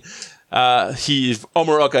saying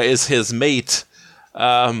Omaroka is his mate,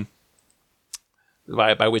 by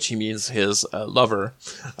which he means his lover,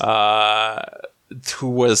 who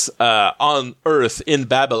was on Earth in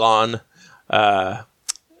Babylon, and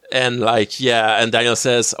Daniel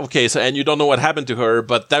says, okay, so, and you don't know what happened to her,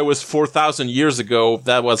 but that was 4,000 years ago.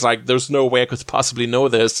 That was like, there's no way I could possibly know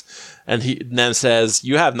this. And he then says,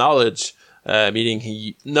 you have knowledge, meaning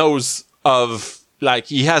he knows of, like,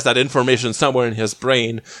 he has that information somewhere in his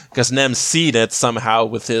brain, because Nem's seen it somehow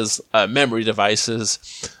with his memory devices.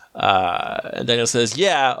 And Daniel says,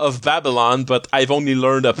 yeah, of Babylon, but I've only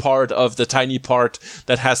learned a part of the tiny part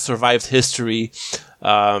that has survived history.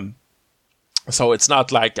 So it's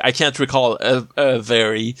not like, I can't recall a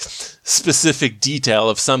very specific detail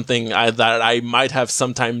of something that I might have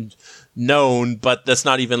sometime known, but that's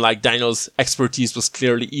not even like Daniel's expertise was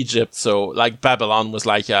clearly Egypt. So like Babylon was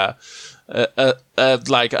like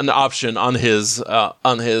like an option on his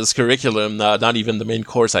curriculum, not even the main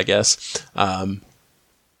course, I guess.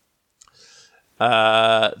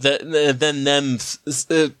 Then Nem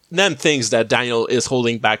thinks that Daniel is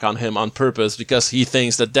holding back on him on purpose because he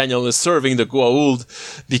thinks that Daniel is serving the Goa'uld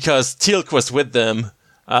because Teal'c was with them,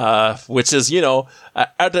 which is,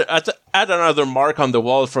 at another mark on the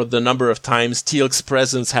wall for the number of times Teal'c's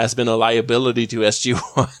presence has been a liability to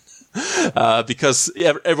SG-1. Because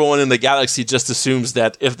everyone in the galaxy just assumes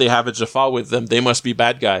that if they have a Jaffa with them, they must be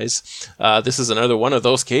bad guys. This is another one of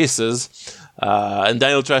those cases. And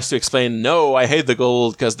Daniel tries to explain, no, I hate the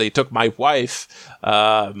Goa'uld because they took my wife.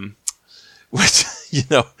 Which,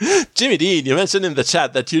 Jimmy Dean, you mentioned in the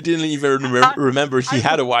chat that you didn't even remember he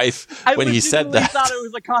had a wife when he said that. I thought it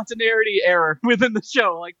was a continuity error within the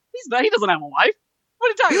show. Like, he doesn't have a wife. What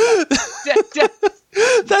are you talking about?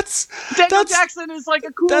 Daniel Jackson is like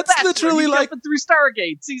a cool bastard. That's literally like through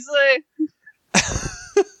Stargates. He's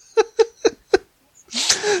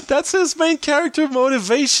That's his main character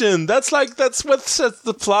motivation. That's what sets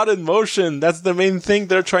the plot in motion. That's the main thing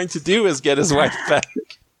they're trying to do is get his wife back.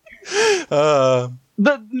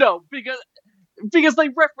 Because they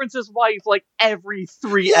reference his wife like every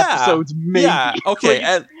 3 episodes, maybe. Yeah, okay. Like,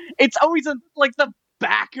 and it's always in like the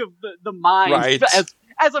back of the mind. Right.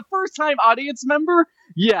 As a first-time audience member,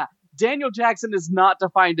 yeah, Daniel Jackson is not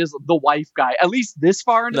defined as the wife guy. At least this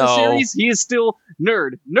far into the series, he is still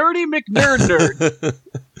nerdy McNerd.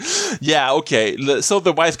 Yeah, okay. So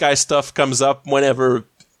the wife guy stuff comes up whenever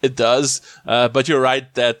it does. But you're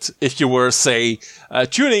right that if you were, say,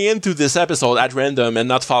 tuning into this episode at random and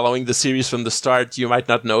not following the series from the start, you might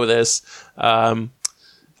not know this.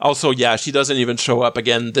 Also, yeah, she doesn't even show up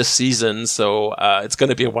again this season, so it's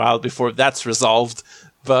going to be a while before that's resolved.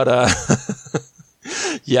 But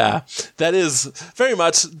yeah, that is very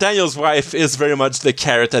much, Daniel's wife is very much the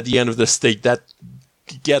carrot at the end of the stick that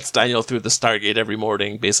gets Daniel through the Stargate every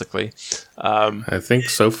morning, basically. I think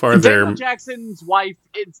so far Daniel Jackson's wife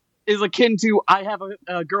is akin to, I have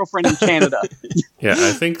a girlfriend in Canada. Yeah,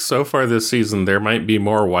 I think so far this season there might be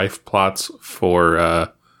more wife plots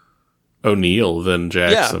for O'Neill than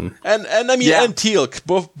Jackson. Yeah, and I mean, and Teal'c,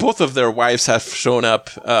 both of their wives have shown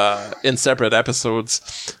up in separate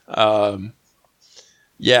episodes.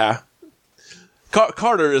 Yeah.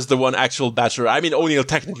 Carter is the one actual bachelor. I mean, O'Neill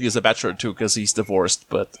technically is a bachelor too because he's divorced,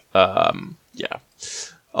 but yeah,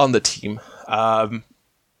 on the team.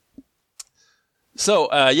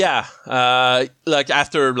 Like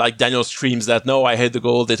after like Daniel screams that no, I hate the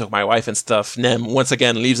Goa'uld, they took my wife and stuff. Nem once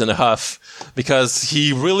again leaves in a huff because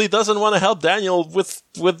he really doesn't want to help Daniel with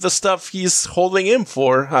the stuff he's holding him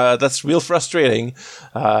for. That's real frustrating.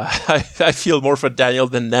 I feel more for Daniel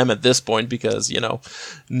than Nem at this point because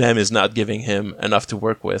Nem is not giving him enough to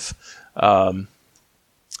work with. Now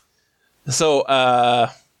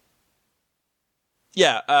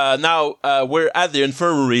we're at the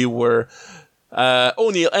infirmary where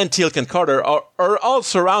O'Neill and Teal'c and Carter are all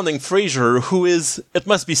surrounding Frasier, who is, it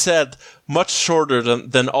must be said, much shorter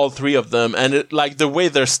than all three of them, and it, like the way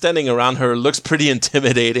they're standing around her looks pretty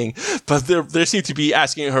intimidating. But they seem to be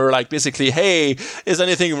asking her like basically, "Hey, is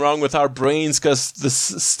anything wrong with our brains? Because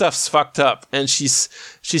this stuff's fucked up." And she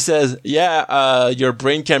says, "Yeah, your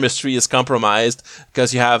brain chemistry is compromised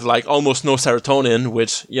because you have like almost no serotonin,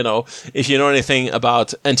 which, you know, if you know anything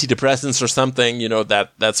about antidepressants or something, you know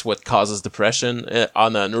that's what causes depression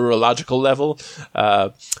on a neurological level."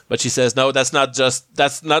 But she says, "No, that's not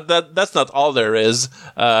all there is.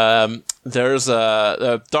 There's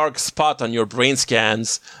a dark spot on your brain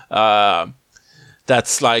scans.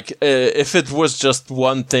 That's like, if it was just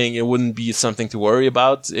one thing, it wouldn't be something to worry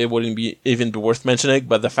about. It wouldn't be even worth mentioning.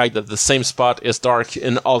 But the fact that the same spot is dark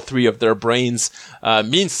in all three of their brains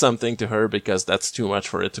means something to her, because that's too much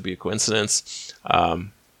for it to be a coincidence."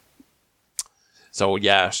 So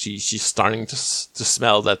yeah, she's starting to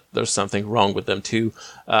smell that there's something wrong with them too.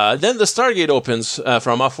 Then the Stargate opens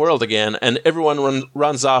from off-world again, and everyone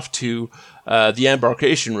runs off to the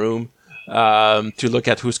embarkation room to look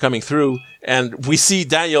at who's coming through. And we see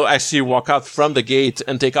Daniel actually walk out from the gate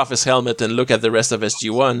and take off his helmet and look at the rest of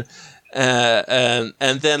SG-1.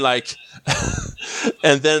 And then like,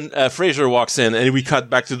 and then Fraser walks in, and we cut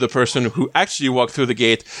back to the person who actually walked through the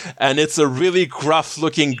gate, and it's a really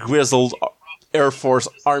gruff-looking, grizzled Air Force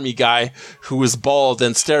Army guy who is bald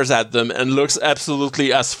and stares at them and looks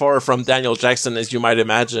absolutely as far from Daniel Jackson as you might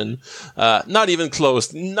imagine. Not even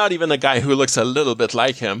close. Not even a guy who looks a little bit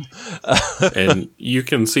like him. And you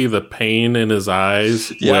can see the pain in his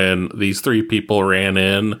eyes when these three people ran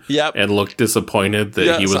in and looked disappointed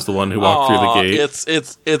that he was the one who walked through the gate.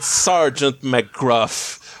 It's Sergeant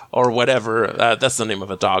McGruff. Or whatever. That's the name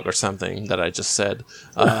of a dog or something that I just said.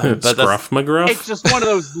 Scruff McGruff? It's just one of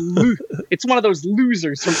those. It's one of those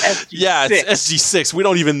losers from SG6. Yeah, it's SG6. We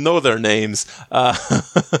don't even know their names.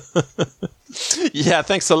 Yeah,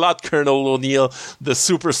 thanks a lot, Colonel O'Neill, the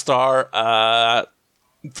superstar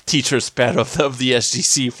teacher's pet of the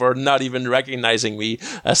SGC, for not even recognizing me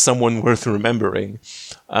as someone worth remembering.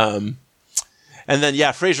 And then,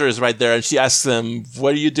 yeah, Fraser is right there, and she asks them,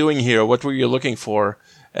 "What are you doing here? What were you looking for?"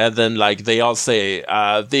 And then, like, they all say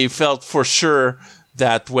they felt for sure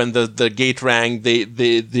that when the gate rang, they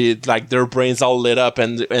like their brains all lit up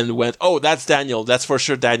and went, "Oh, that's Daniel. That's for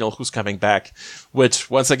sure Daniel who's coming back." Which,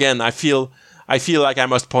 once again, I feel like I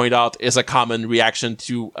must point out is a common reaction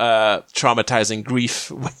to traumatizing grief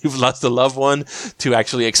when you've lost a loved one, to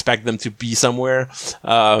actually expect them to be somewhere.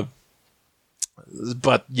 But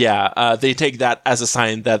yeah, they take that as a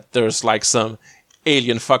sign that there's like some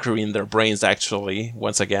alien fuckery in their brains, actually,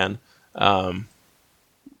 once again.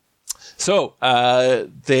 So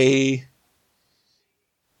then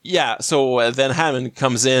Hammond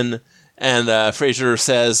comes in, and Fraser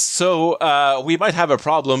says, "So we might have a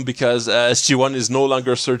problem because SG-1 is no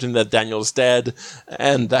longer certain that Daniel's dead,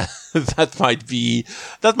 and that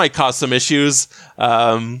might cause some issues,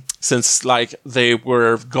 since like they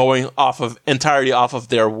were going entirely off of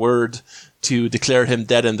their word to declare him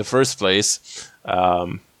dead in the first place."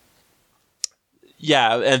 And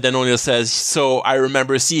then O'Neill says, "So I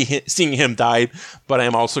remember seeing him die, but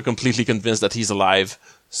I'm also completely convinced that he's alive."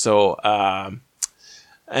 So,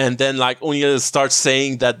 and then like O'Neill starts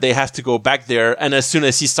saying that they have to go back there, and as soon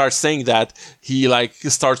as he starts saying that, he like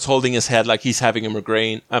starts holding his head like he's having a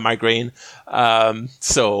migraine.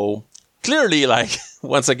 So clearly, like,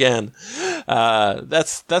 once again,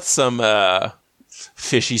 that's some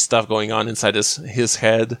fishy stuff going on inside his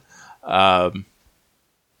head.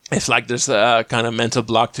 It's like there's a kind of mental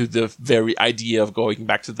block to the very idea of going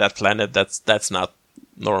back to that planet. That's not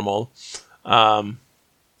normal. So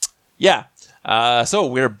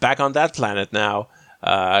we're back on that planet now.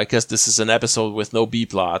 Because this is an episode with no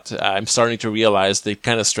B-plot. I'm starting to realize they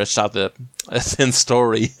kind of stretched out a thin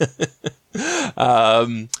story.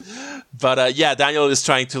 Daniel is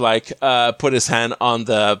trying to like put his hand on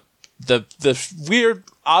the weird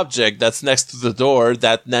object that's next to the door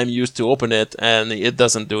that Nem used to open it, and it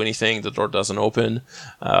doesn't do anything. The door doesn't open.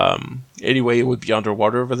 Anyway, it would be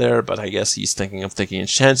underwater over there, but I guess he's thinking of taking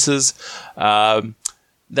chances.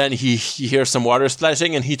 Then he hears some water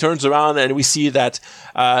splashing, and he turns around, and we see that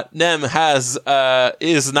Nem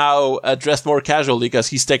is now dressed more casually because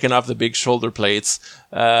he's taken off the big shoulder plates.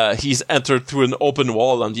 He's entered through an open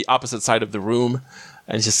wall on the opposite side of the room.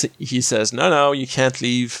 And he says, no, you can't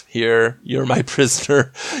leave here. You're my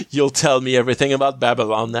prisoner. You'll tell me everything about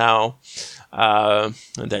Babylon now. And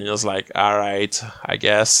Daniel's like, all right, I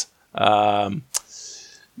guess.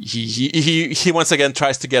 he once again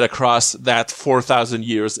tries to get across that 4,000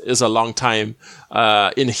 years is a long time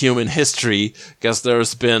in human history, because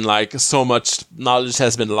there's been like so much knowledge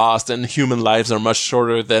has been lost, and human lives are much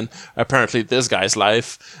shorter than apparently this guy's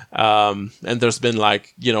life. And there's been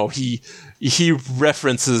like, he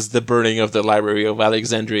references the burning of the Library of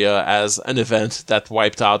Alexandria as an event that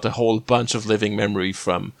wiped out a whole bunch of living memory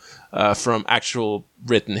from actual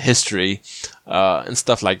written history and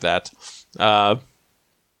stuff like that.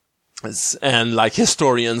 And like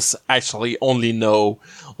historians actually only know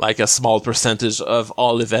like a small percentage of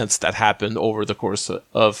all events that happened over the course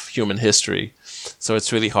of human history. So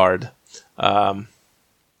it's really hard. I'm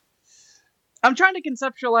trying to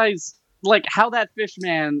conceptualize like how that fish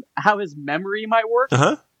man, how his memory might work.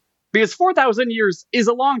 Uh-huh. Because 4,000 years is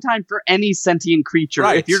a long time for any sentient creature,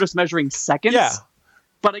 right, if you're just measuring seconds. Yeah.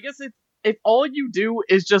 But I guess if all you do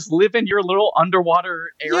is just live in your little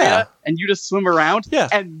underwater area and you just swim around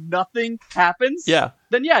and nothing happens,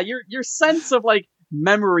 then your sense of like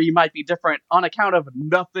memory might be different on account of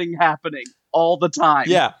nothing happening all the time.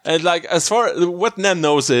 Yeah, and like as far what Nem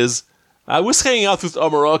knows is, I was hanging out with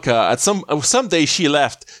Omaroka. At some day she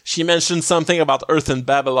left. She mentioned something about Earth and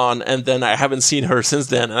Babylon, and then I haven't seen her since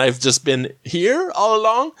then. And I've just been here all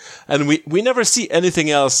along, and we never see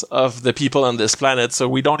anything else of the people on this planet, so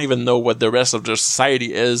we don't even know what the rest of their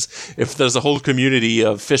society is, if there's a whole community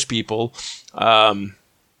of fish people. I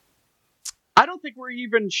don't think we're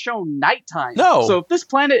even shown nighttime. No. So if this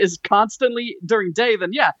planet is constantly during day,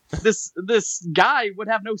 then this guy would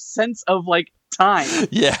have no sense of like time.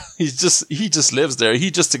 Yeah, he just lives there.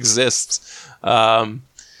 He just exists. So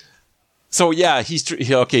yeah,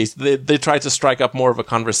 they try to strike up more of a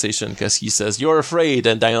conversation, because he says, "You're afraid,"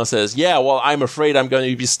 and Daniel says, "Yeah, well, I'm afraid I'm going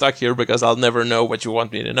to be stuck here because I'll never know what you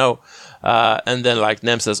want me to know." And then like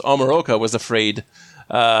Nem says, Omaroka was afraid.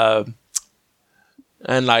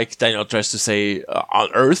 And like Daniel tries to say, on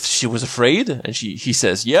Earth she was afraid, and he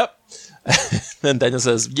says, "Yep." And Daniel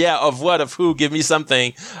says, "Yeah, of what? Of who? Give me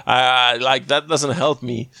something. Like that doesn't help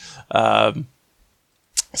me."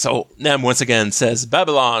 So Nem once again says,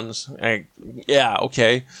 "Babylon." Yeah,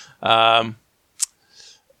 okay.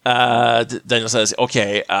 Daniel says,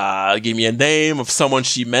 "Okay, give me a name of someone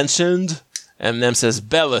she mentioned." And Nem says,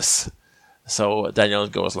 "Belus." So Daniel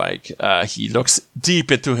goes like, he looks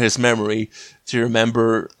deep into his memory to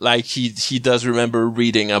remember, like he does remember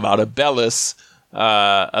reading about a Belus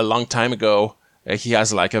a long time ago. He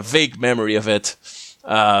has like a vague memory of it.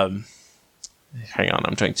 Hang on,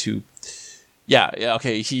 I'm trying to... Yeah,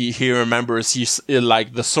 okay. He remembers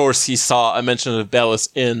like the source he saw a mention of Belus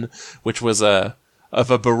in, which was of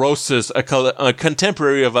a Berosus, a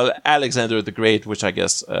contemporary of Alexander the Great, which I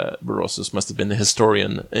guess Berosus must have been a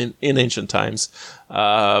historian in ancient times.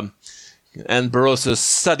 And Berosus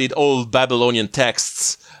studied old Babylonian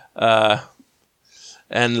texts,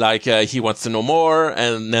 and like he wants to know more.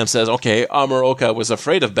 And Nem says, "Okay, Omaroka was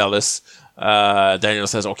afraid of Belus." Daniel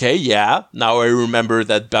says, "Okay, yeah. Now I remember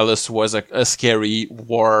that Belus was a scary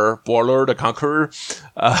warlord, a conqueror.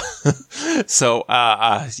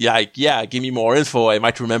 Give me more info. I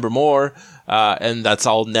might remember more." And that's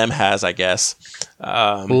all Nem has, I guess.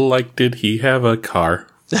 Like, did he have a car?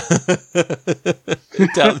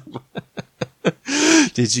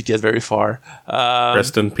 Did you get very far?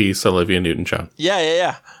 Rest in peace, Olivia Newton-John.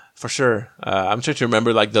 Yeah. For sure. I'm trying to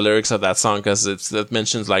remember like the lyrics of that song, because it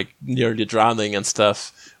mentions like nearly drowning and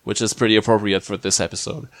stuff, which is pretty appropriate for this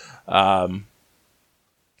episode. And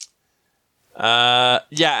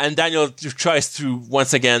Daniel tries to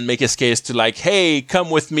once again make his case to like, "Hey,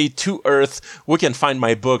 come with me to Earth. We can find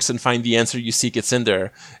my books and find the answer you seek. It's in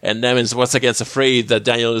there." And Nem is once again afraid that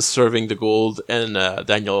Daniel is serving the gold, and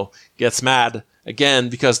Daniel gets mad again,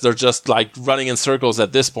 because they're just like running in circles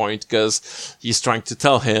at this point, because he's trying to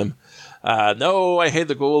tell him, "No, I hate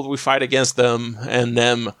the gold. We fight against them." And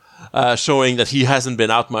Nem, showing that he hasn't been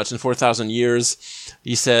out much in 4,000 years,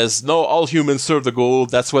 he says, "No, all humans serve the gold.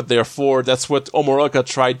 That's what they're for. That's what Omaroka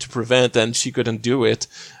tried to prevent, and she couldn't do it."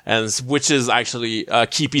 And which is actually a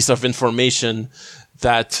key piece of information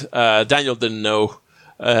that Daniel didn't know,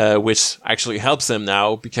 which actually helps him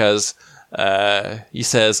now, because he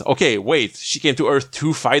says, "Okay, wait, she came to Earth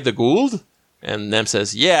to fight the Goa'uld?" And Nem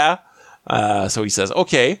says, "Yeah." So he says,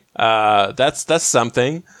 "Okay, that's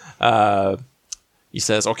something." He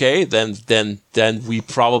says, "Okay, then we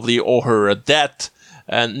probably owe her a debt."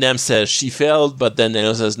 And Nem says she failed, but then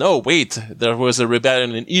Daniel says, "No, wait, there was a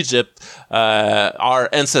rebellion in Egypt. Our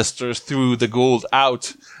ancestors threw the gold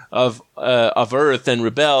out of Earth and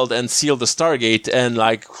rebelled and sealed the Stargate, and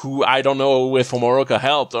like who I don't know if Omaroka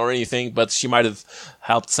helped or anything, but she might have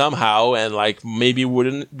helped somehow, and like maybe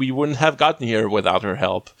we wouldn't have gotten here without her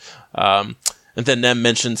help. And then Nem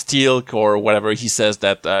mentions Teal'c or whatever. He says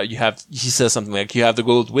that he says something like, you have the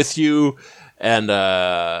gold with you. And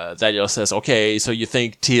Daniel says, okay, so you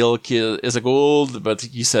think Teal'c is a gold? But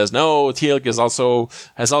he says, no, Teal'c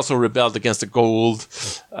has also rebelled against the gold.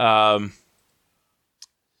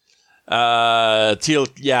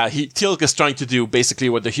 Teal'c is trying to do basically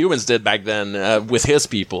what the humans did back then with his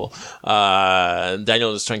people.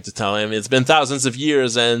 Daniel is trying to tell him it's been thousands of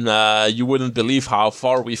years, and you wouldn't believe how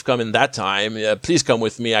far we've come in that time. Please come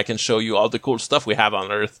with me. I can show you all the cool stuff we have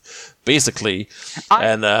on Earth, basically.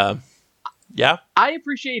 Yeah, I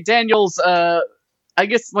appreciate Daniel's, I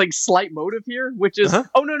guess, like slight motive here, which is,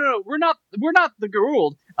 oh no, we're not the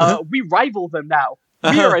Goa'uld. We rival them now.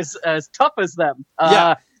 We are as tough as them.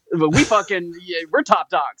 We we're top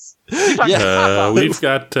dogs. We've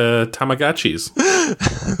got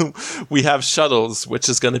Tamagotchis. We have shuttles, which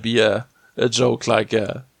is going to be a joke, like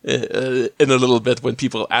in a little bit when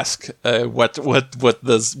people ask what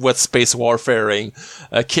space warfaring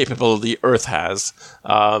capability Earth has.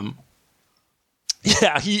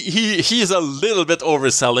 Yeah, he's a little bit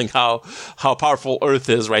overselling how powerful Earth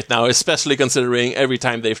is right now, especially considering every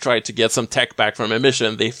time they've tried to get some tech back from a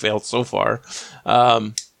mission, they failed so far.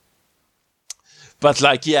 But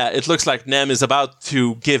like, yeah, it looks like Nem is about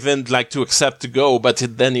to give in, like to accept to go, but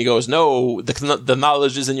then he goes, no, the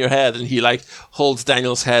knowledge is in your head, and he like holds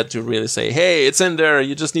Daniel's head to really say, hey, it's in there,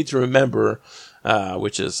 you just need to remember,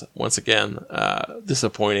 which is once again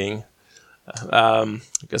disappointing.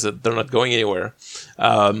 Because they're not going anywhere.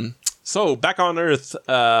 So back on Earth,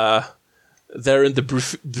 they're in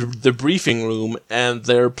the briefing room, and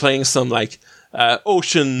they're playing some like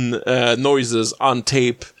ocean noises on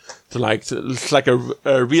tape to like a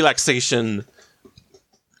relaxation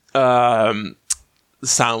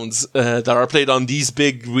sounds that are played on these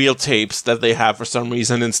big reel tapes that they have for some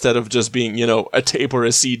reason, instead of just being, you know, a tape or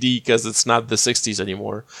a CD, because it's not the 60s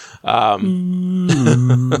anymore.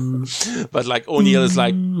 But like O'Neill is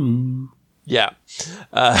like, yeah.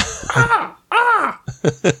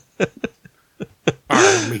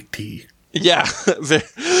 RMT. Yeah.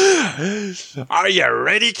 Are you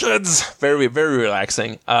ready, kids? Very, very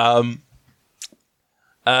relaxing.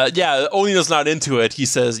 Yeah, O'Neill's not into it. He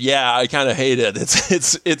says, yeah, I kind of hate it.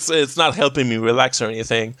 It's not helping me relax or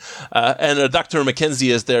anything. And Dr.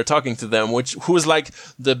 Mackenzie is there talking to them, who is like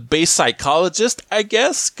the base psychologist, I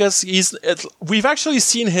guess, because we've actually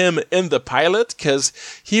seen him in the pilot, because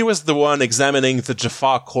he was the one examining the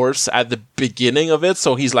Jaffa corpse at the beginning of it.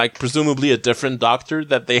 So he's like presumably a different doctor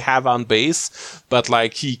that they have on base, but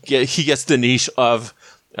like he gets the niche of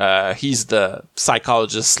he's the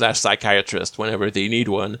psychologist / psychiatrist whenever they need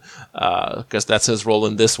one, because that's his role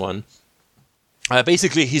in this one.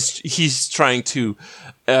 Basically, he's trying to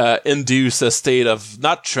induce a state of,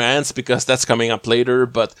 not trance, because that's coming up later,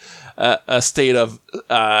 but a state of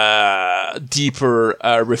deeper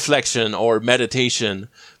reflection or meditation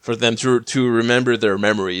for them to remember their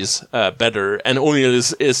memories better. And O'Neill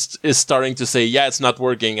is starting to say, yeah, it's not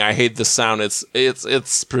working. I hate the sound.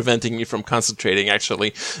 It's preventing me from concentrating,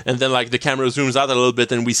 actually. And then like the camera zooms out a little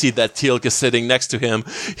bit, and we see that Teal'c is sitting next to him.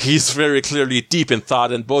 He's very clearly deep in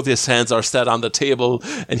thought, and both his hands are set on the table,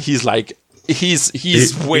 and he's like, he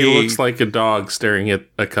looks like a dog staring at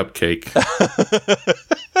a cupcake.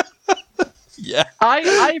 Yeah,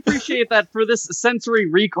 I appreciate that for this sensory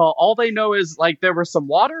recall. All they know is like there was some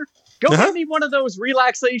water. Go get me one of those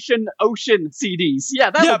relaxation ocean CDs.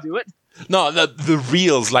 Yeah, that'll do it. No, the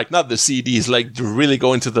reels, like not the CDs, like to really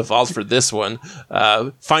go into the vault for this one.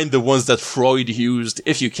 Find the ones that Freud used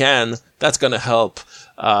if you can. That's gonna help.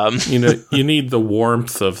 You need the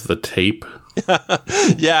warmth of the tape.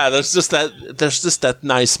 Yeah, there's just that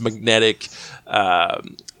nice magnetic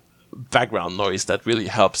background noise that really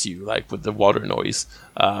helps you, like with the water noise.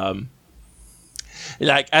 Like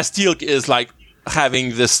as Teal'c is like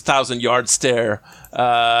having this 1,000-yard stare,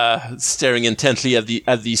 staring intently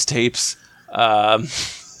at these tapes. Yeah.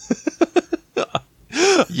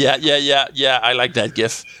 I like that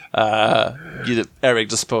GIF. Eric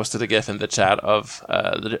just posted a GIF in the chat of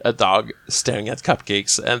a dog staring at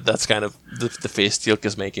cupcakes, and that's kind of the face Teal'c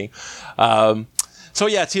is making. So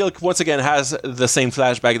yeah, Teal'c once again has the same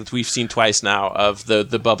flashback that we've seen twice now of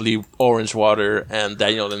the bubbly orange water and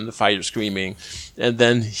Daniel in the fire screaming, and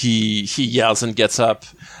then he yells and gets up.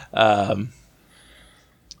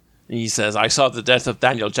 He says, "I saw the death of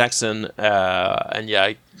Daniel Jackson," and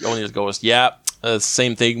yeah, O'Neill goes, "Yeah,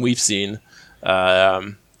 same thing we've seen."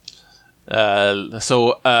 And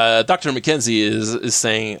So Dr. Mackenzie is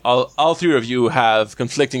saying all three of you have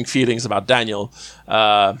conflicting feelings about Daniel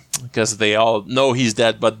because they all know he's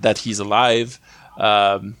dead, but that he's alive.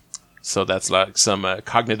 So that's like some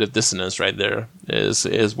cognitive dissonance right there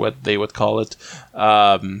is what they would call it.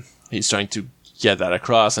 He's trying to get that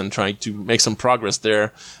across and trying to make some progress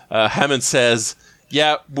there. Hammond says,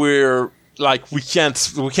 "Yeah, we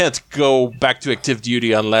can't go back to active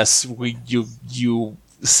duty unless you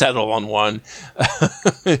settle on one.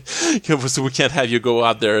 So we can't have you go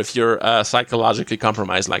out there if you're psychologically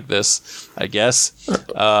compromised like this, I guess."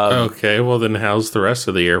 Okay, well then how's the rest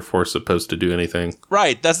of the Air Force supposed to do anything?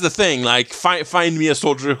 Right, that's the thing. Like, find me a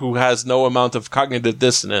soldier who has no amount of cognitive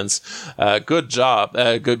dissonance. Good job.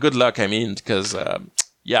 Good luck, I mean, because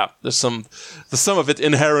there's some of it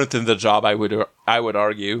inherent in the job, I would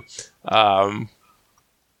argue. And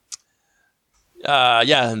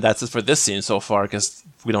that's it for this scene so far, because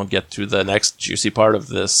we don't get to the next juicy part of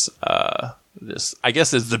this. This, I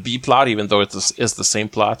guess, is the B plot, even though it's the same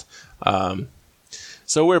plot.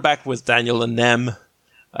 So we're back with Daniel and Nem.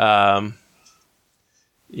 So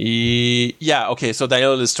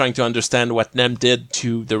Daniel is trying to understand what Nem did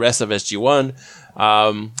to the rest of SG-1,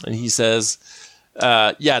 and he says,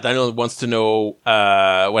 Daniel wants to know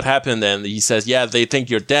what happened, and he says, they think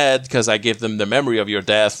you're dead because I gave them the memory of your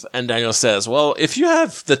death. And Daniel says, well, if you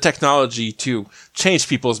have the technology to change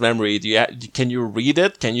people's memory, can you read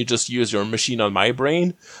it? Can you just use your machine on my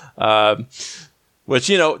brain?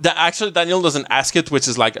 Which, actually Daniel doesn't ask it, which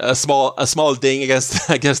is like a small ding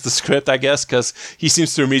against the script, I guess, because he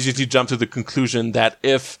seems to immediately jump to the conclusion that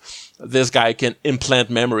if this guy can implant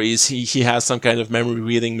memories, he has some kind of memory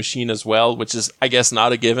reading machine as well, which is, I guess,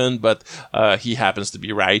 not a given, but he happens to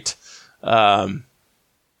be right. And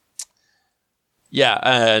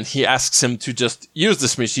he asks him to just use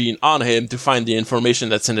this machine on him to find the information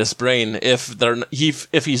that's in his brain. If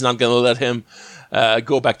he's not going to let him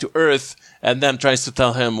go back to Earth, and then tries to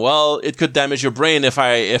tell him, well, it could damage your brain if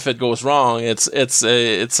it goes wrong. It's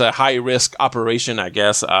a high risk operation, I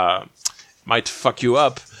guess. Might fuck you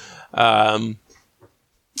up. And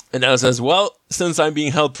Daniel says, well, since I'm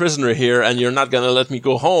being held prisoner here and you're not going to let me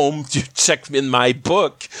go home to check in my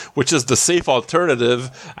book, which is the safe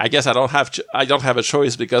alternative, I guess I don't have a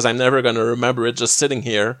choice because I'm never going to remember it just sitting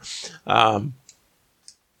here.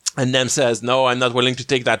 And Nem says, no, I'm not willing to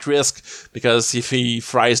take that risk because if he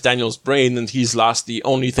fries Daniel's brain, then he's lost the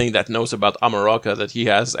only thing that knows about Amaroka that he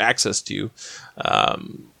has access to.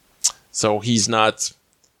 So he's not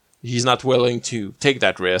willing to take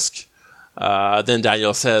that risk. Then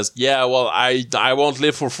Daniel says, I won't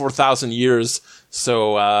live for 4,000 years.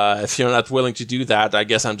 So if you're not willing to do that, I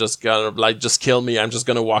guess I'm just gonna just kill me. I'm just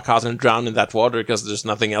gonna walk out and drown in that water because there's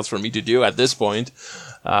nothing else for me to do at this point.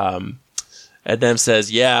 And Nem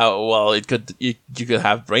says, you could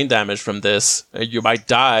have brain damage from this. You might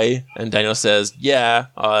die. And Daniel says,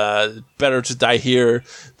 better to die here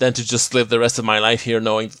than to just live the rest of my life here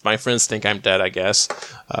knowing that my friends think I'm dead, I guess.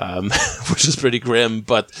 Which is pretty grim.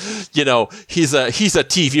 But, he's a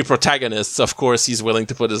TV protagonist. So of course, he's willing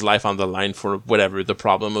to put his life on the line for whatever the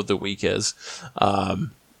problem of the week is.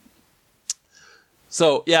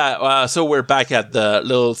 So we're back at the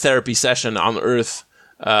little therapy session on Earth.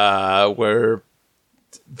 Where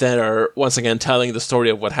they are once again telling the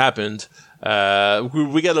story of what happened.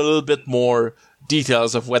 We get a little bit more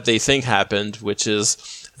details of what they think happened, which is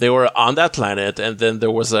they were on that planet, and then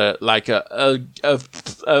there was a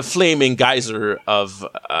flaming geyser of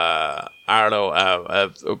a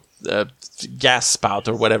gas spout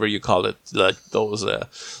or whatever you call it, like those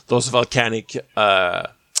volcanic.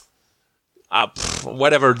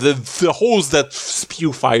 Whatever, the holes that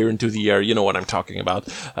spew fire into the air, you know what I'm talking about.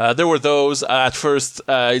 There were those. At first,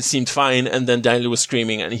 it seemed fine, and then Daniel was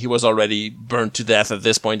screaming, and he was already burned to death at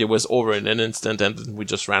this point. It was over in an instant, and we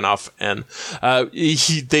just ran off. And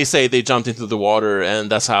they say they jumped into the water,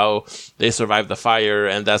 and that's how they survived the fire,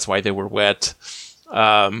 and that's why they were wet.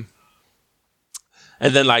 And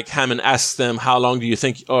then, Hammond asks them, how long do you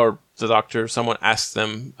think, or the doctor, someone asks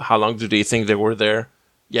them, how long do they think they were there?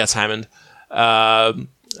 Yes, Hammond. And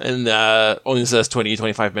Olin says 20,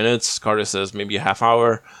 25 minutes. Carter says maybe a half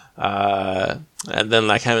hour. And then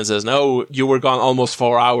Hammond says, no, you were gone almost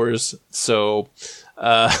 4 hours. So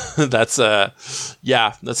that's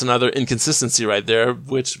another inconsistency right there,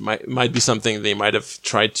 which might be something they might have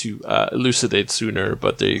tried to elucidate sooner.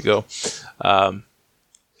 But there you go.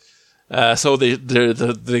 So they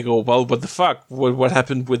go, well, what the fuck? What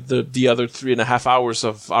happened with the other 3.5 hours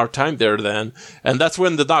of our time there then? And that's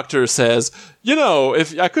when the doctor says,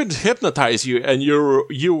 if I could hypnotize you and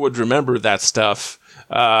you would remember that stuff.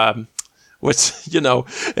 which,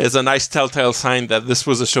 is a nice telltale sign that this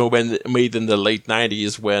was a show made in the late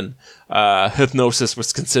 90s when hypnosis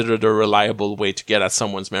was considered a reliable way to get at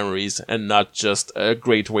someone's memories and not just a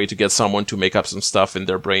great way to get someone to make up some stuff in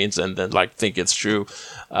their brains and then think it's true.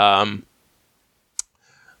 O'Neill...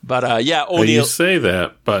 You say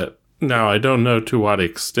that, but now I don't know to what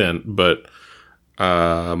extent, but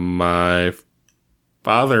my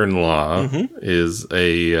father-in-law is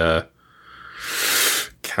a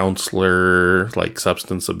counselor,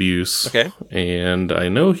 substance abuse. Okay. And I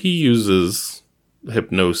know he uses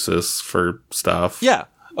hypnosis for stuff. Yeah.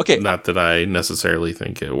 Okay. Not that I necessarily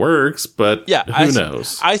think it works, but who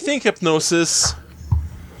knows? I think hypnosis...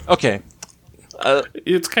 Okay.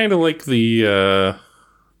 It's kind of like the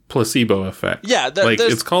placebo effect. Yeah.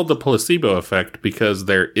 It's called the placebo effect because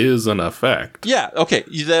there is an effect. Yeah, okay.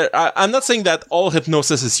 I'm not saying that all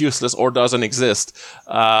hypnosis is useless or doesn't exist.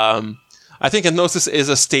 I think hypnosis is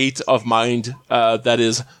a state of mind that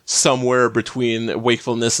is somewhere between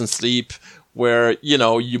wakefulness and sleep, where,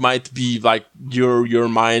 you might be your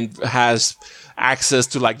mind has access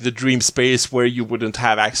to the dream space where you wouldn't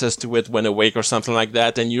have access to it when awake or something like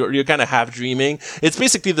that, and you're kind of half dreaming. It's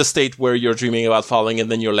basically the state where you're dreaming about falling and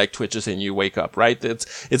then your leg twitches and you wake up, right?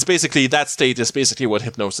 It's basically, that state is basically what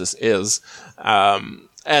hypnosis is.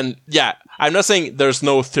 And yeah, I'm not saying there's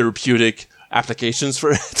no therapeutic applications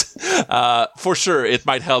for it. For sure, it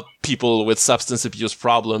might help people with substance abuse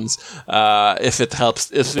problems if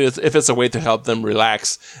it's a way to help them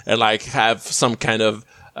relax and have some kind of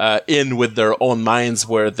in with their own minds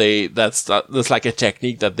where that's like a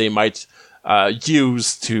technique that they might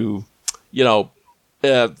use to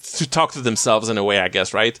to talk to themselves in a way, I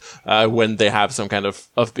guess, right? When they have some kind of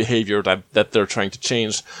behavior that they're trying to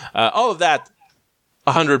change. All of that,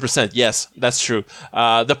 100%, yes, that's true.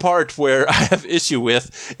 The part where I have issue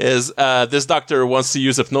with is this doctor wants to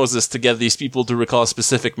use hypnosis to get these people to recall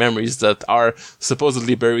specific memories that are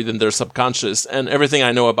supposedly buried in their subconscious. And everything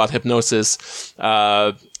I know about hypnosis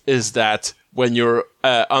is that when you're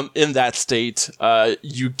in that state,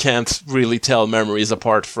 you can't really tell memories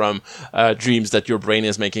apart from dreams that your brain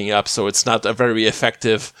is making up. So it's not a very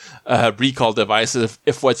effective recall device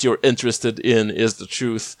if what you're interested in is the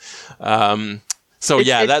truth.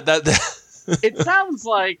 It sounds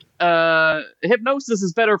like hypnosis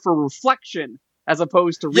is better for reflection as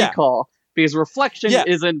opposed to recall, because reflection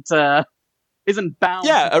isn't bound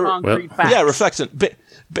to concrete facts. Yeah, reflection.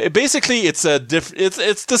 Basically, it's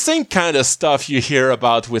it's the same kind of stuff you hear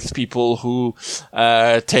about with people who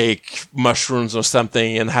take mushrooms or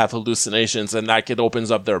something and have hallucinations, and it opens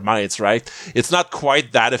up their minds, right? It's not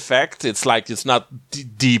quite that effect. It's not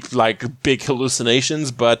deep big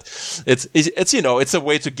hallucinations, but it's it's a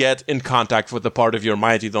way to get in contact with the part of your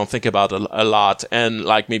mind you don't think about a lot, and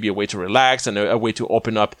maybe a way to relax and a way to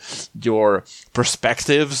open up your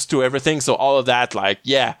perspectives to everything. So all of that,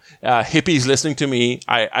 hippies listening to me,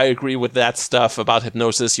 I agree with that stuff about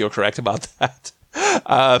hypnosis. You're correct about that.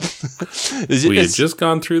 We had just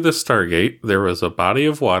gone through the Stargate. There was a body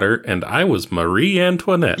of water, and I was Marie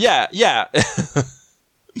Antoinette. Yeah.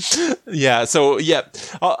 Yeah, so,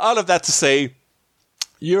 all of that to say,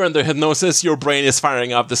 you're under hypnosis, your brain is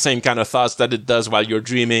firing up the same kind of thoughts that it does while you're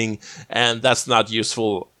dreaming, and that's not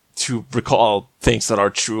useful to recall things that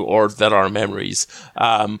are true or that are memories.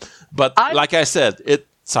 But like I said,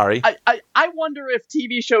 Sorry. I wonder if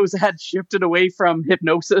TV shows had shifted away from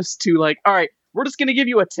hypnosis to all right, we're just going to give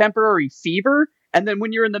you a temporary fever, and then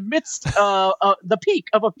when you're in the midst, the peak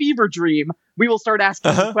of a fever dream, we will start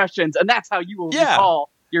asking you questions, and that's how you will recall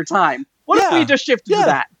your time. What if we just shifted to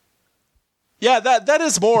that? Yeah, that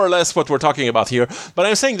is more or less what we're talking about here. But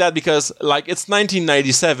I'm saying that because, it's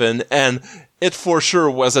 1997, and it for sure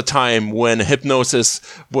was a time when hypnosis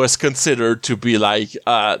was considered to be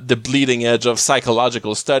the bleeding edge of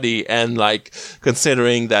psychological study, and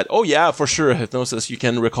considering that, oh yeah, for sure, hypnosis, you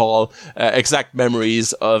can recall exact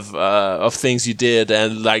memories of things you did,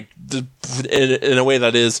 and in a way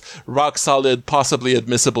that is rock solid, possibly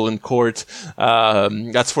admissible in court.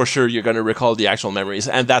 That's for sure you're going to recall the actual memories,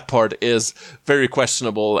 and that part is very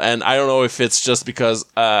questionable. And I don't know if it's just because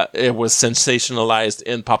it was sensationalized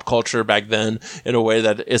in pop culture back then in a way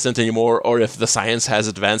that isn't anymore, or if the science has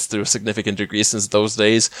advanced to a significant degree since those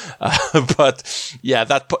days. But yeah,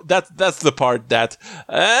 that's the part that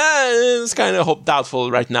is kind of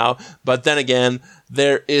doubtful right now. But then again,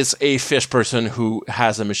 there is a fish person who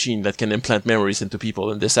has a machine that can implant memories into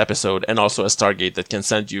people in this episode, and also a Stargate that can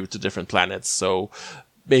send you to different planets. So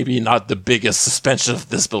maybe not the biggest suspension of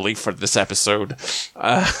disbelief for this episode.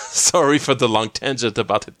 Sorry for the long tangent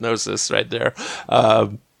about hypnosis right there.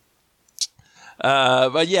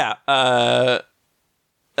 But yeah,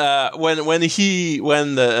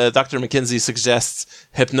 when Dr. Mackenzie suggests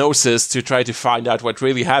hypnosis to try to find out what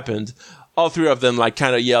really happened, all three of them like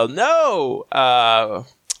kind of yell, "No,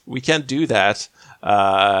 we can't do that."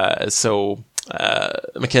 So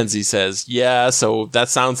Mackenzie says, "Yeah, so that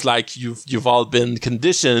sounds like you've all been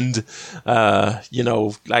conditioned, like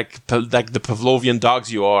the Pavlovian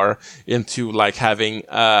dogs you are, into like having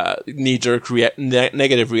knee-jerk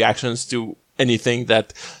negative reactions to anything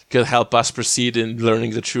that could help us proceed in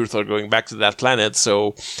learning the truth or going back to that planet.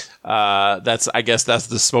 So that's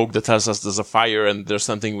the smoke that tells us there's a fire and there's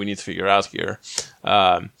something we need to figure out here."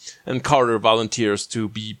 And Carter volunteers to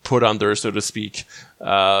be put under, so to speak,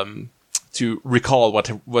 to recall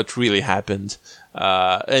what really happened.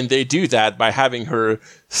 And they do that by having her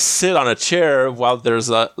sit on a chair while there's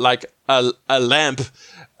a lamp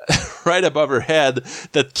right above her head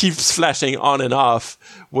that keeps flashing on and off,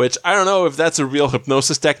 which I don't know if that's a real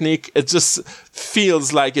hypnosis technique. It just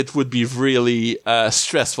feels like it would be really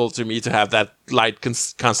stressful to me to have that light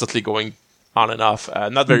constantly going on and off.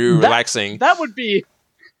 Not very relaxing. That would be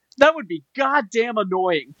goddamn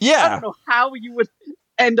annoying. Yeah. I don't know how you would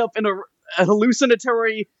end up in a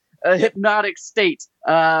hallucinatory, hypnotic state.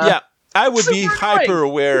 Yeah. I would be hyper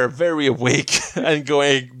aware, very awake, and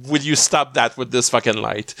going, "Would you stop that with this fucking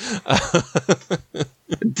light?"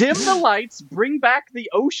 Dim the lights, bring back the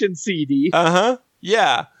Ocean CD.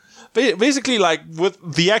 Yeah. Basically, like, with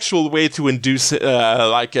the actual way to induce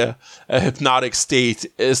a hypnotic state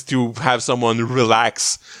is to have someone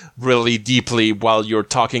relax really deeply while you're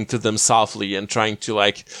talking to them softly and trying to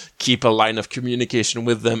like keep a line of communication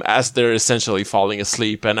with them as they're essentially falling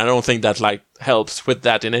asleep. And I don't think that like helps with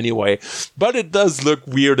that in any way, but it does look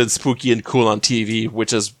weird and spooky and cool on TV,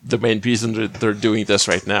 which is the main reason that they're doing this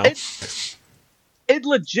right now. It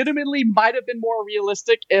legitimately might have been more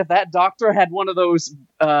realistic if that doctor had one of those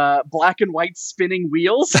black and white spinning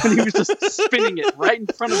wheels and he was just spinning it right in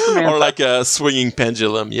front of Samantha. Or like a swinging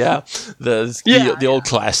pendulum, yeah. The old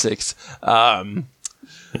classics.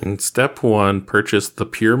 In step 1, purchase the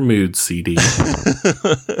Pure Mood CD.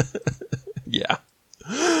 Yeah.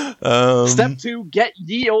 Step 2, get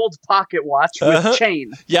ye old pocket watch with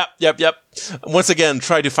chain. Yep. Once again,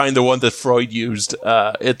 try to find the one that Freud used.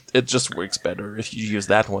 It just works better if you use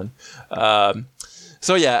that one.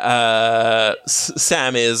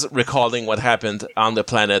 Sam is recalling what happened on the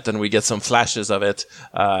planet, and we get some flashes of it.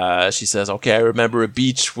 She says, "Okay, I remember a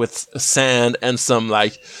beach with sand and some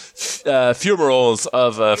like fumaroles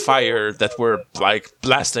of fire that were like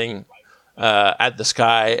blasting at the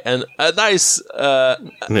sky, and a nice."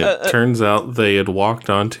 And it turns out they had walked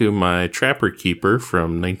onto my Trapper Keeper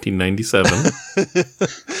from 1997.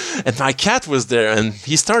 And my cat was there, and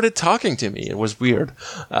he started talking to me. It was weird.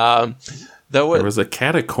 There was a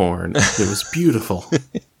catacorn. It was beautiful.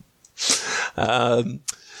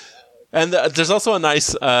 And there's also a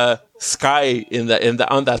nice sky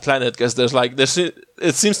on that planet, because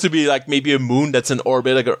it seems to be like maybe a moon that's in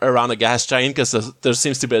orbit around a gas giant, because there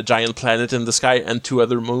seems to be a giant planet in the sky and 2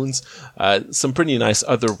 other moons. Some pretty nice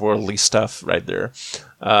otherworldly stuff right there.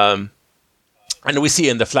 And we see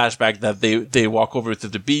in the flashback that they walk over to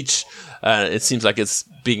the beach. It seems like it's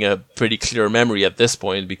being a pretty clear memory at this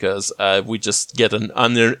point, because we just get an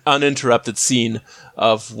uninterrupted scene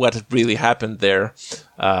of what really happened there.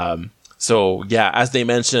 So yeah, as they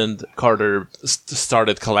mentioned, Carter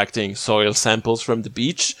started collecting soil samples from the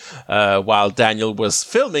beach while Daniel was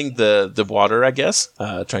filming the water, I guess,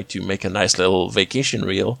 trying to make a nice little vacation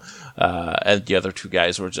reel. And the other 2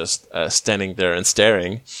 guys were just standing there and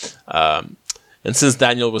staring. And since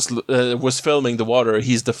Daniel was filming the water,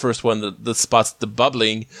 he's the first one that spots the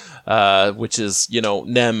bubbling, which is,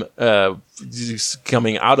 Nem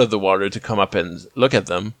coming out of the water to come up and look at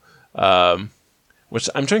them. Which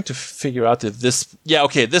I'm trying to figure out if this... Yeah,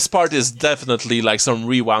 okay, this part is definitely like some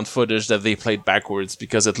rewound footage that they played backwards,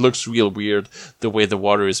 because it looks real weird the way the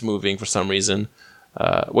water is moving for some reason.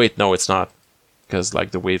 Wait, no, it's not. Because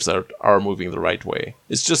like the waves are moving the right way.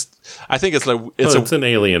 It's just, I think it's like it's an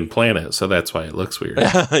alien planet, so that's why it looks weird.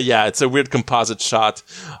 Yeah, it's a weird composite shot.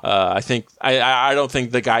 I don't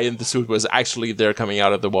think the guy in the suit was actually there coming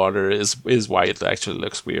out of the water. Is why it actually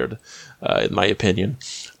looks weird, in my opinion.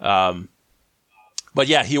 But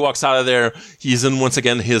yeah, he walks out of there. He's in once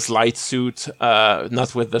again his light suit,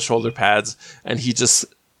 not with the shoulder pads, and he just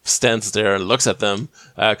stands there and looks at them,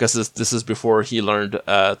 because this is before he learned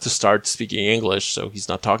to start speaking English, so he's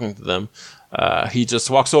not talking to them. He just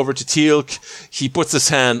walks over to Teal'c. He puts his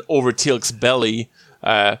hand over Teal'c's belly,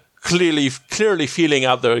 clearly feeling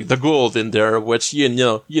out the gold in there, which you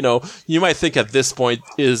might think at this point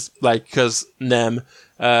is like because Nem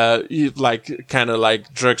he kind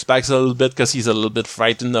of jerks back a little bit because he's a little bit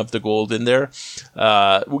frightened of the gold in there.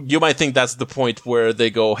 You might think that's the point where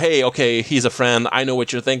they go, hey, okay, he's a friend. I know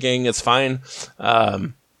what you're thinking. It's fine.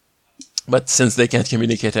 But since they can't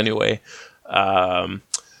communicate anyway.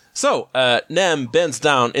 So Nem bends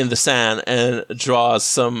down in the sand and draws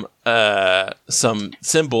some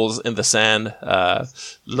symbols in the sand.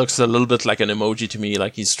 Looks a little bit like an emoji to me,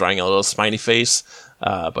 like he's drawing a little smiley face.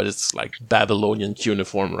 But it's like Babylonian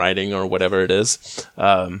cuneiform writing or whatever it is.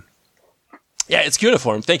 Yeah, it's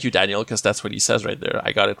cuneiform. Thank you, Daniel, because that's what he says right there.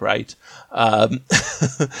 I got it right. And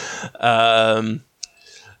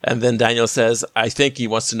then Daniel says, I think he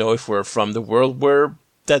wants to know if we're from the world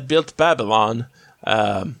that built Babylon.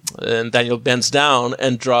 And Daniel bends down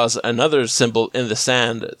and draws another symbol in the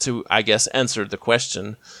sand to, I guess, answer the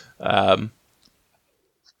question. And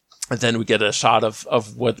then we get a shot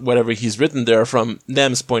of whatever he's written there from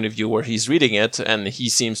Nem's point of view, where he's reading it, and he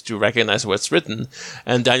seems to recognize what's written.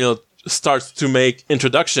 And Daniel starts to make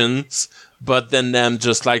introductions, but then Nem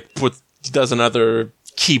just does another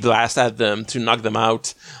key blast at them to knock them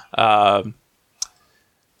out.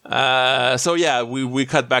 So yeah, we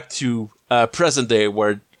cut back to present day,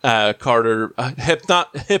 where Carter,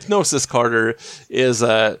 Hypnosis Carter, is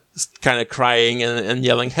kind of crying and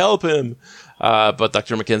yelling, "Help him!" But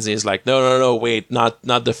Dr. Mackenzie is like, no, wait, not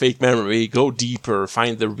the fake memory. Go deeper,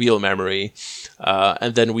 find the real memory.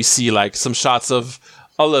 And then we see some shots of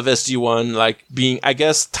all of SG-1 being, I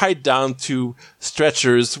guess, tied down to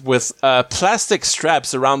stretchers with plastic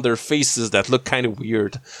straps around their faces that look kind of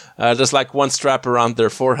weird. There's one strap around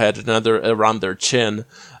their forehead, another around their chin,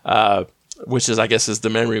 which is, I guess, is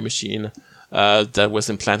the memory machine that was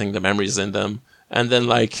implanting the memories in them. And then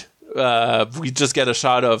we just get a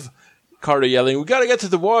shot of Carter yelling, "We gotta get to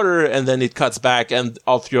the water," and then it cuts back, and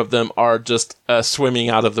all three of them are just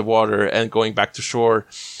swimming out of the water and going back to shore.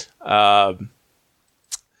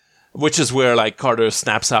 Which is where Carter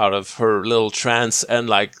snaps out of her little trance and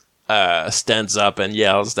stands up and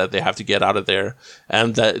yells that they have to get out of there,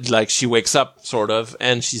 and that she wakes up sort of,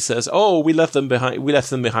 and she says, "Oh, we left them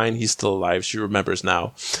behind. He's still alive." She remembers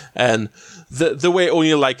now, and the way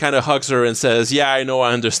O'Neill kind of hugs her and says, "Yeah, I know,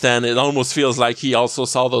 I understand." It almost feels like he also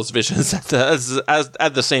saw those visions at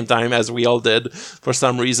the same time as we all did for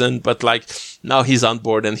some reason, but now he's on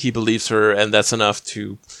board and he believes her, and that's enough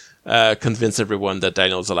to convince everyone that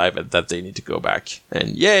Daniel's alive and that they need to go back.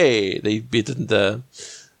 And yay, they beaten the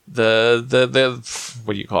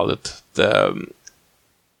what do you call it? The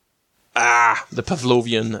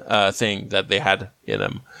Pavlovian thing that they had in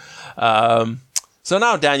him. So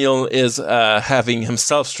now Daniel is having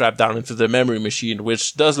himself strapped down into the memory machine,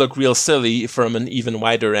 which does look real silly from an even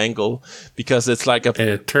wider angle, because it's and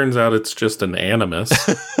it turns out it's just an animus.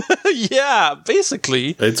 Yeah,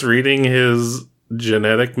 basically. It's reading his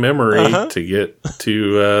genetic memory to get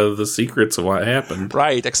to the secrets of what happened.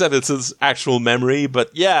 Right, except it's his actual memory. But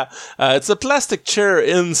yeah, it's a plastic chair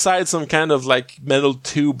inside some kind of metal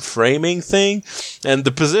tube framing thing. And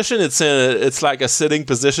the position it's in, it's like a sitting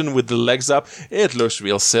position with the legs up. It looks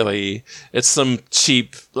real silly. It's some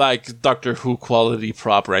cheap, Doctor Who quality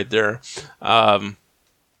prop right there.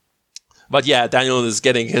 But yeah, Daniel is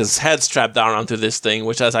getting his head strapped down onto this thing,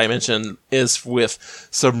 which, as I mentioned, is with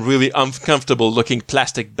some really uncomfortable looking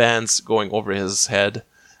plastic bands going over his head.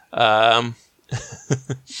 Yeah.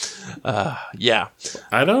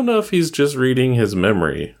 I don't know if he's just reading his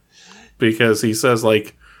memory, because he says,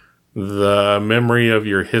 the memory of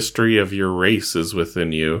your history of your race is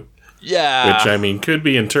within you. Yeah. Which, could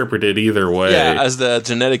be interpreted either way. Yeah, as the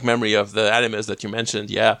genetic memory of the animus that you mentioned,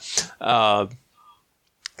 yeah.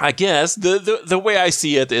 I guess the way I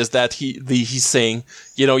see it is that he's saying,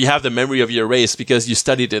 you have the memory of your race because you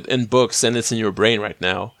studied it in books and it's in your brain right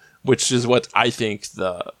now, which is what I think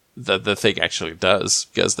the thing actually does,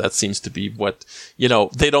 because that seems to be what,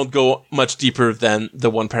 they don't go much deeper than the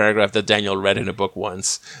one paragraph that Daniel read in a book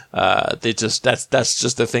once. That's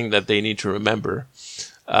just the thing that they need to remember.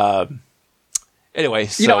 Anyway,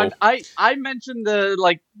 so I mentioned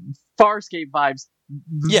the Farscape vibes.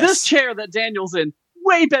 Yes. This chair that Daniel's in,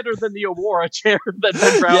 way better than the Aurora chair that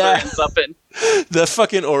Ben Browder ends up in. The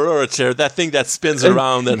fucking Aurora chair, that thing that spins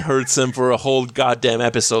around and hurts him for a whole goddamn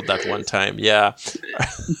episode that one time. Yeah.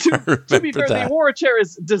 To be fair, the Aurora chair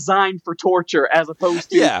is designed for torture as opposed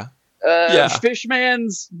to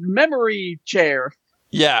Fishman's memory chair.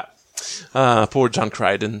 Yeah. Poor John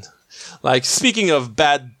Crichton. Speaking of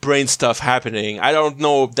bad brain stuff happening, I don't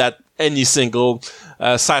know that any single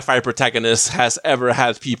sci-fi protagonist has ever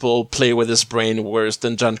had people play with his brain worse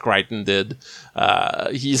than John Crichton did.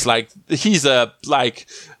 He's a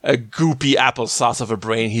goopy applesauce of a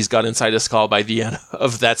brain he's got inside his skull by the end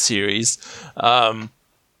of that series.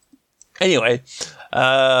 Anyway,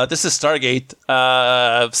 this is Stargate.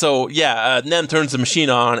 Nem turns the machine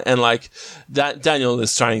on, and Daniel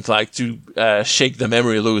is trying to shake the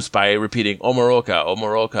memory loose by repeating Omaroka,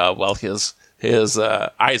 Omaroka, while his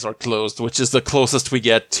eyes are closed, which is the closest we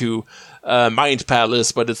get to Mind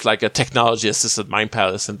Palace, but it's like a technology-assisted Mind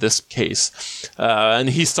Palace in this case. And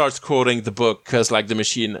he starts quoting the book because the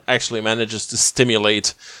machine actually manages to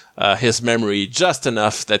stimulate his memory just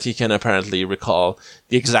enough that he can apparently recall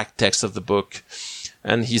the exact text of the book.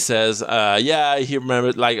 And he says, he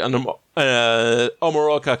remembered,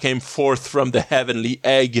 Omaroka came forth from the heavenly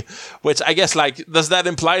egg, which I guess, does that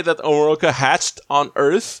imply that Omaroka hatched on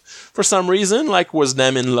Earth for some reason? Was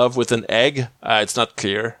Nem in love with an egg? It's not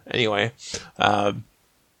clear. Anyway.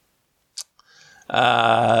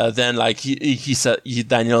 Then he said,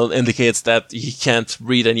 Daniel indicates that he can't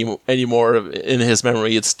read anymore in his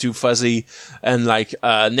memory. It's too fuzzy. And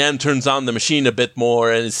Nem turns on the machine a bit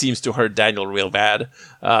more, and it seems to hurt Daniel real bad.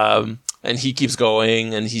 And he keeps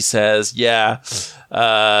going, and he says, she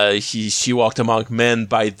walked among men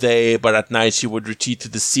by day, but at night she would retreat to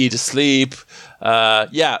the sea to sleep.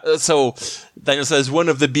 So Daniel says one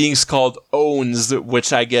of the beings called Ones,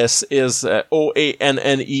 which I guess is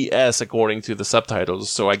Oannes according to the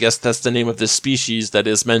subtitles. So I guess that's the name of this species that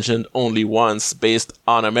is mentioned only once based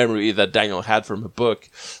on a memory that Daniel had from a book.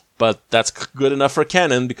 But that's good enough for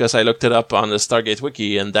canon because I looked it up on the Stargate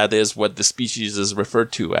wiki, and that is what the species is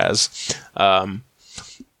referred to as. So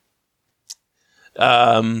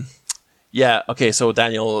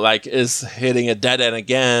Daniel is hitting a dead end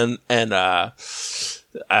again, and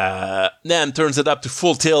Nem turns it up to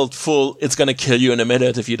full tilt, it's gonna kill you in a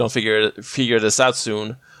minute if you don't figure this out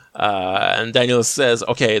soon. And Daniel says,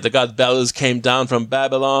 okay, the god Belus came down from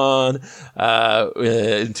Babylon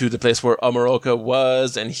into the place where Omaroka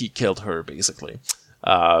was, and he killed her, basically.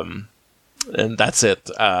 And that's it.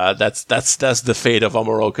 That's the fate of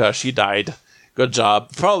Omaroka. She died. Good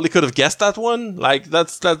job. Probably could have guessed that one.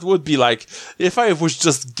 That would be if I was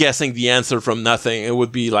just guessing the answer from nothing, it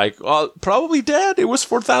would be probably dead. It was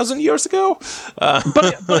 4,000 years ago.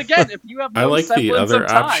 But again, if you have no I like the other of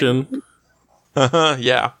time, option.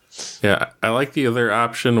 Yeah, I like the other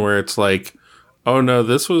option where it's oh no,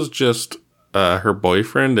 this was just her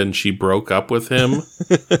boyfriend and she broke up with him,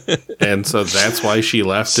 and so that's why she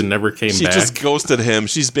left and never came back. She just ghosted him.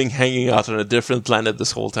 She's been hanging out on a different planet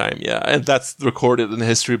this whole time, and that's recorded in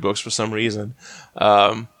history books for some reason.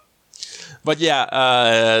 Daniel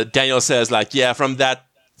says from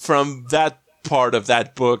that part of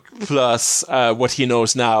that book, plus what he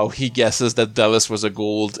knows now, he guesses that Belus was a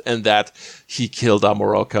Goa'uld and that he killed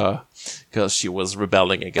Omaroka because she was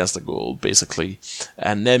rebelling against the Goa'uld, basically.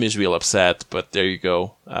 And Nem is real upset, but there you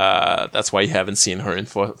go. That's why you haven't seen her in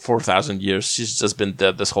 4,000 years. She's just been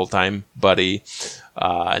dead this whole time, buddy.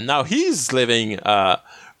 And now he's living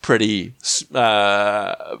pretty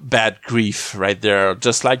bad grief right there,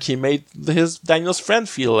 just like he made Daniel's friend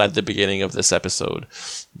feel at the beginning of this episode.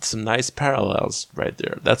 Some nice parallels right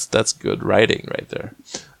there. That's good writing right there.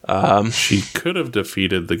 She could have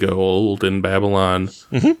defeated the Goa'uld in Babylon.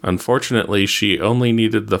 Mm-hmm. Unfortunately, she only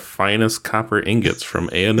needed the finest copper ingots from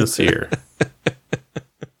Ea Nasir.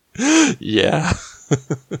 Yeah.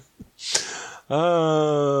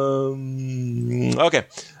 Okay.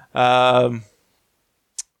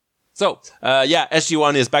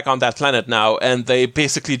 SG-1 is back on that planet now, and they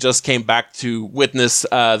basically just came back to witness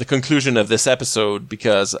the conclusion of this episode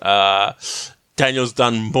because Daniel's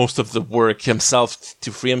done most of the work himself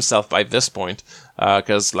to free himself by this point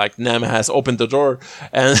because Nem has opened the door,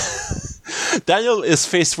 and Daniel is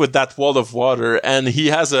faced with that wall of water, and he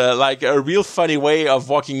has a real funny way of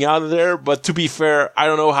walking out of there. But to be fair, I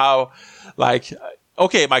don't know how,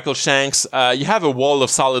 okay, Michael Shanks, you have a wall of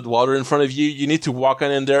solid water in front of you. You need to walk on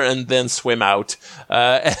in there and then swim out.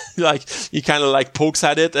 He kind of pokes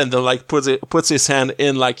at it and then puts his hand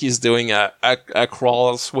in like he's doing a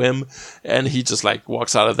crawl swim, and he just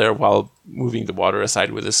walks out of there while moving the water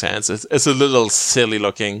aside with his hands. It's a little silly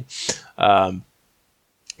looking.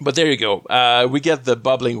 But there you go. We get the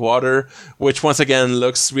bubbling water, which once again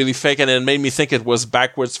looks really fake, and it made me think it was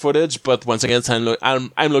backwards footage. But once again,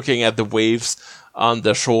 I'm looking at the waves on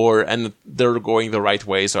the shore, and they're going the right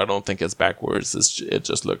way, so I don't think it's backwards.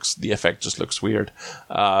 The effect just looks weird.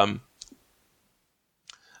 And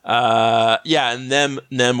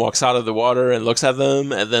Nem walks out of the water and looks at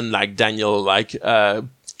them, and then Daniel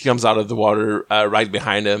comes out of the water right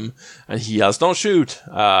behind him, and he yells, "Don't shoot!"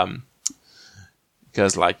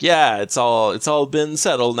 Because it's all been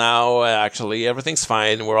settled now. Actually, everything's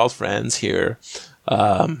fine. We're all friends here.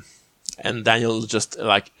 And Daniel just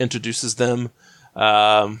introduces them.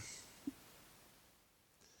 Hang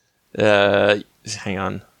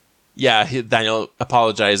on. Yeah, Daniel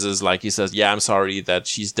apologizes. He says, "Yeah, I'm sorry that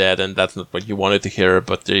she's dead, and that's not what you wanted to hear.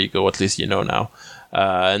 But there you go. At least you know now."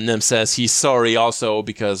 And Nem says he's sorry also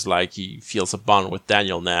because he feels a bond with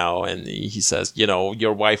Daniel now, and he says,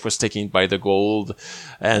 your wife was taken by the gold,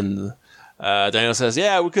 and Daniel says,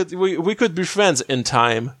 "Yeah, we could be friends in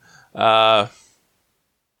time." Nem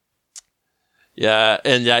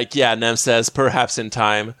says perhaps in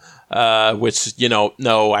time, which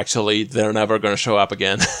no, actually they're never going to show up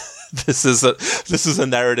again. This is a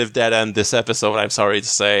narrative dead end. This episode, I'm sorry to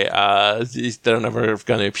say, they're never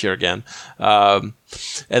going to appear again. And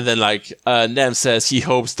then Nem says he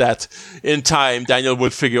hopes that in time Daniel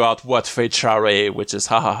would figure out what Fate Share, which is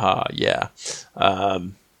ha ha ha, yeah.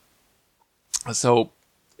 So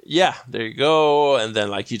yeah, there you go. And then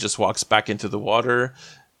he just walks back into the water.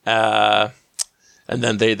 And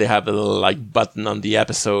then they have a little button on the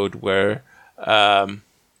episode where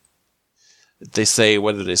they say,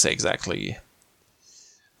 what do they say exactly?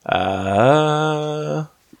 So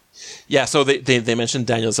they mentioned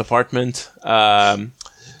Daniel's apartment.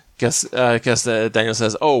 Because Daniel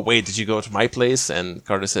says, "Oh, wait, did you go to my place?" And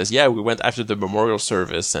Carter says, "Yeah, we went after the memorial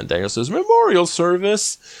service." And Daniel says, "Memorial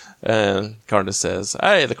service?" And Carter says,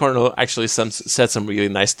 "Hey, the colonel actually said some really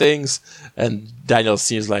nice things." And Daniel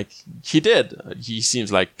seems like he did. He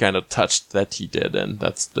seems kind of touched that he did. And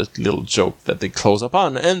that's the little joke that they close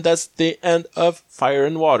upon. And that's the end of Fire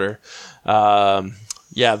and Water. That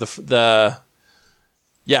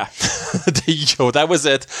was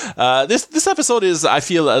it. This episode is, I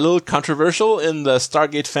feel, a little controversial in the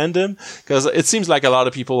Stargate fandom, because it seems like a lot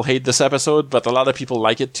of people hate this episode, but a lot of people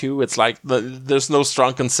like it too. It's there's no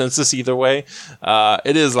strong consensus either way.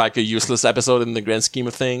 It is a useless episode in the grand scheme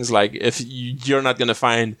of things. If you're not going to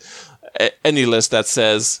find any list that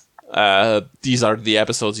says these are the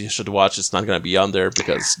episodes you should watch, it's not going to be on there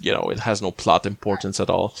because it has no plot importance at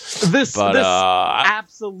all. This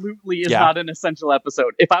absolutely is not an essential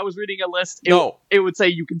episode. If I was reading a list, it would say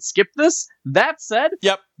you can skip this. That said,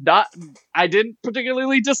 I didn't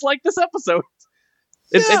particularly dislike this episode.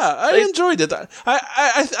 I enjoyed it.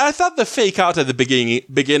 I thought the fake out at the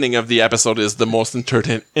beginning of the episode is the most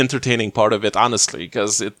entertaining part of it, honestly,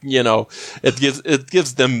 because it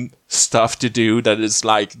gives them stuff to do that is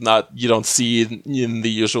you don't see in the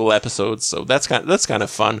usual episodes. So that's kind of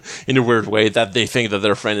fun in a weird way, that they think that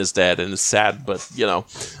their friend is dead and it's sad, but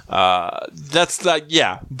that's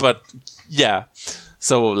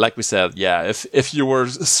So, like we said, if you were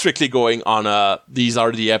strictly going on these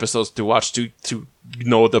are the episodes to watch to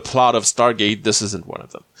know the plot of Stargate, this isn't one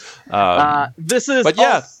of them. This is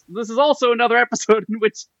also another episode in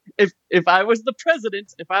which if I was the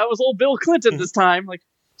president, if I was old Bill Clinton this time,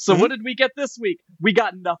 what did we get this week? We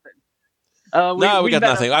got nothing. We got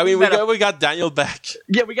nothing. We got Daniel back.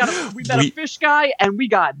 Yeah, we met a fish guy, and we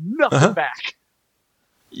got nothing back.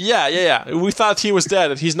 Yeah. We thought he was dead,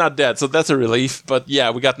 and he's not dead, so that's a relief. But yeah,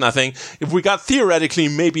 we got nothing. If we got theoretically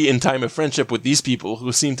maybe in time a friendship with these people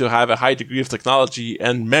who seem to have a high degree of technology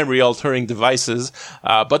and memory-altering devices,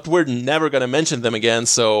 but we're never going to mention them again,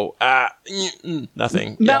 so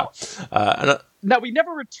nothing. Now we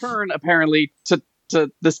never return, apparently, to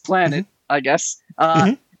this planet, I guess.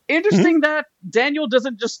 Interesting that Daniel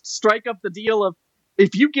doesn't just strike up the deal of,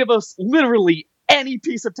 if you give us literally any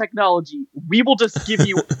piece of technology, we will just give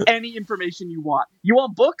you any information you want. You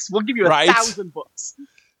want books? We'll give you 1,000 books.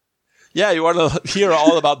 Yeah, you want to hear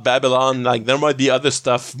all about Babylon. There might be other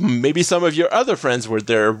stuff. Maybe some of your other friends were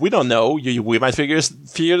there. We don't know. We might figure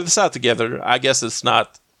this out together. I guess it's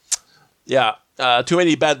not. Yeah, too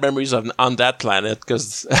many bad memories on that planet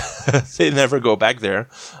because they never go back there.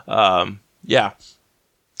 Yeah.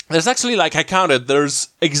 There's actually, I counted, there's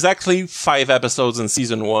exactly 5 episodes in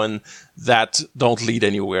season 1 that don't lead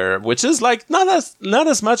anywhere, which is not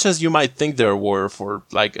as much as you might think there were for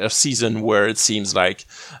a season where it seems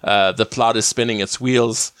the plot is spinning its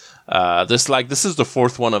wheels. This is the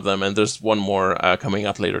 4th one of them, and there's one more coming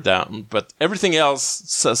up later down. But everything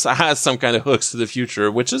else has some kind of hooks to the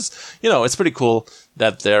future, which is, it's pretty cool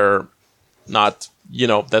that they're not.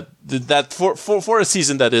 That for a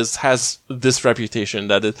season that has this reputation,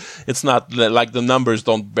 that it's not the numbers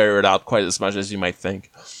don't bear it out quite as much as you might think.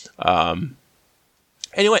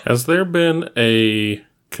 Anyway, has there been a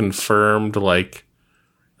confirmed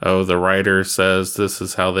the writer says this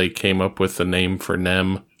is how they came up with the name for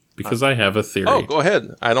Nem because I have a theory. Oh, go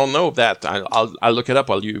ahead. I don't know that. I'll look it up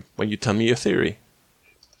when you tell me your theory.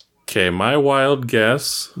 Okay, my wild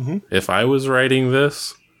guess, if I was writing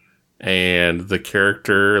this and the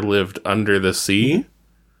character lived under the sea,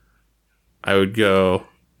 I would go,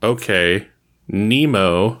 okay,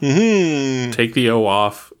 Nemo, take the O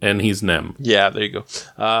off, and he's Nem. Yeah, there you go.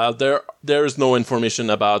 There is no information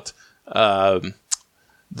about the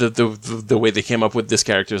way they came up with this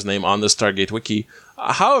character's name on the Stargate wiki.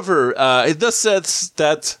 However, it does says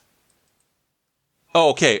that.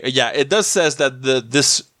 Oh, okay, yeah, it does says that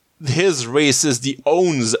his race is the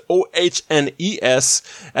Ohns, Ohnes,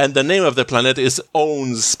 and the name of the planet is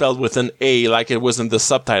Ohns, spelled with an A, like it was in the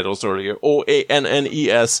subtitles earlier.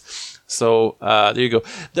 Oannes. So there you go.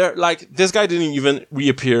 This guy didn't even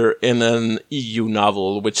reappear in an EU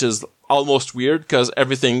novel, which is almost weird because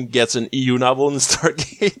everything gets an EU novel in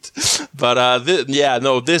Stargate. But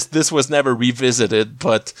this was never revisited.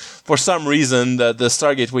 But for some reason, the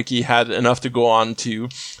Stargate wiki had enough to go on to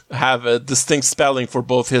have a distinct spelling for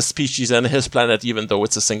both his species and his planet, even though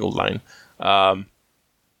it's a single line. But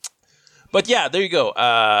yeah, there you go.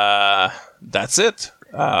 That's it.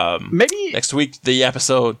 Maybe next week the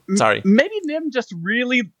episode. Sorry, maybe Nim just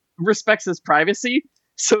really respects his privacy,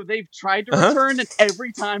 so they've tried to return, and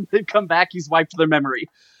every time they've come back, he's wiped their memory.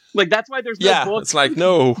 Like that's why there's no book. It's like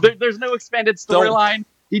no, there's no expanded storyline.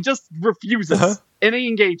 He just refuses any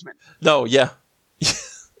engagement. No, yeah.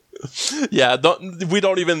 Yeah, we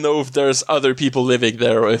don't even know if there's other people living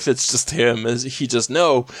there or if it's just him. He just,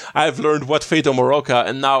 no, I've learned what Fate Omoroka,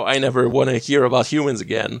 and now I never want to hear about humans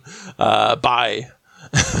again. Bye.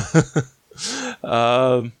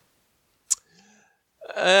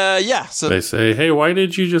 Yeah. So they say, hey, why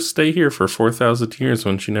did you just stay here for 4,000 years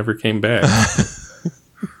when she never came back?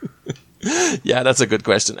 Yeah, that's a good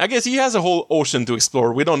question. I guess he has a whole ocean to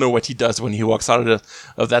explore. We don't know what he does when he walks out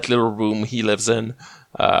of that little room he lives in.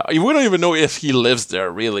 We don't even know if he lives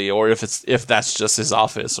there really, or if that's just his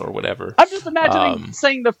office or whatever. I'm just imagining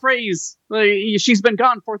saying the phrase, "She's been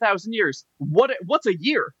gone 4,000 years." What's a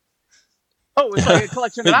year? Oh, it's like a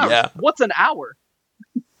collection of hours. Yeah. What's an hour?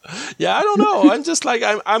 Yeah, I don't know. I'm just like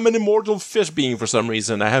I'm an immortal fish being for some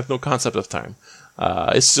reason. I have no concept of time.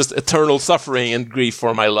 It's just eternal suffering and grief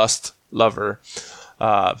for my lust lover.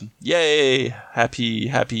 Yay!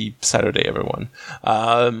 Happy Saturday, everyone.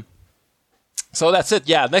 So that's it.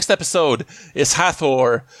 Yeah, next episode is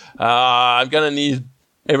Hathor. I'm gonna need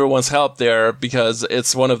everyone's help there because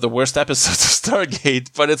it's one of the worst episodes of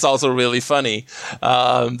Stargate, but it's also really funny.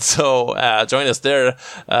 So join us there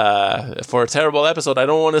for a terrible episode. I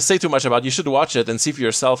don't want to say too much about it. You should watch it and see for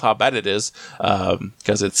yourself how bad it is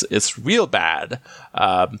because it's real bad.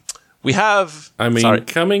 We have...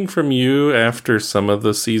 coming from you after some of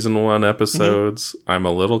the season 1 episodes, I'm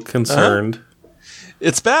a little concerned.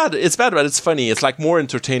 It's bad, but it's funny. It's like more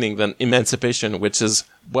entertaining than Emancipation, which is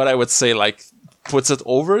what I would say like puts it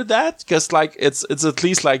over that, because like it's at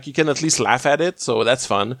least like you can at least laugh at it, so that's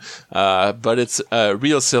fun. But it's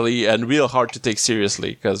real silly and real hard to take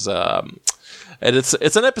seriously because and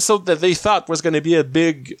it's an episode that they thought was going to be a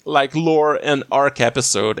big like lore and arc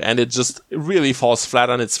episode, and it just really falls flat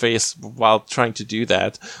on its face while trying to do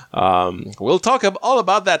that. We'll talk all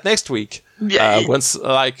about that next week. Once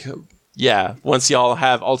y'all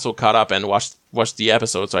have also caught up and watched the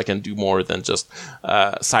episode, so I can do more than just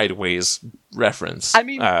sideways reference. I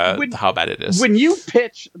mean, how bad it is. When you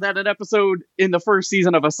pitch that an episode in the first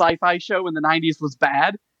season of a sci-fi show in the 90s was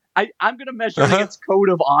bad, I'm going to measure against Code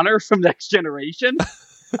of Honor from Next Generation.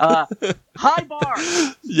 High bar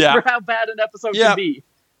for how bad an episode can be.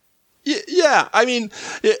 Yeah, I mean,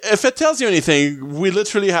 if it tells you anything, we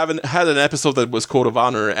literally haven't had an episode that was Code of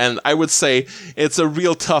Honor, and I would say it's a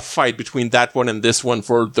real tough fight between that one and this one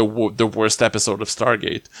for the worst episode of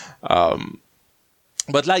Stargate.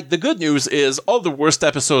 But like the good news is all the worst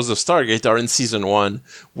episodes of Stargate are in season 1,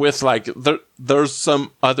 with like there's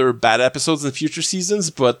some other bad episodes in future seasons,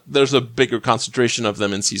 but there's a bigger concentration of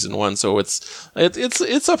them in season 1, so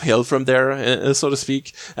it's uphill from there, so to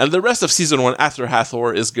speak. And the rest of season 1 after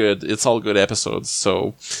Hathor is good. It's all good episodes,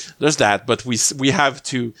 so there's that. But we have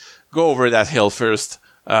to go over that hill first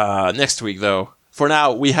next week, though. For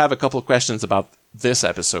now, we have a couple of questions about this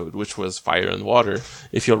episode, which was Fire and Water,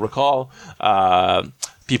 if you'll recall.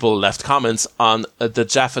 people left comments on the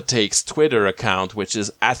Jaffa Takes Twitter account, which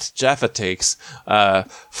is @JaffaTakes.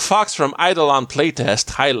 Fox from Eidolon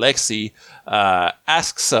Playtest, hi Lexi,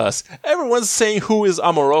 asks us, everyone's saying who is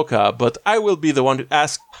Amoroka, but I will be the one to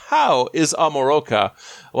ask, how is Amoroka?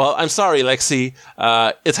 Well, I'm sorry, Lexi.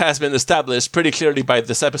 It has been established pretty clearly by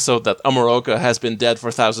this episode that Amoroka has been dead for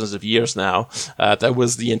thousands of years now. That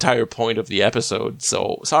was the entire point of the episode,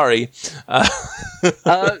 so sorry. How is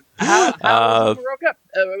Amoroka?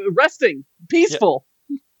 Resting. Peaceful.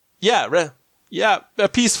 A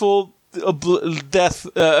peaceful death,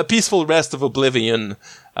 a peaceful rest of oblivion,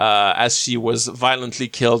 as she was violently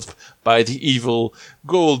killed by the evil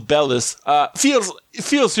Gold Bellis.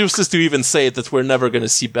 Feels useless to even say that we're never going to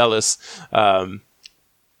see Bellis.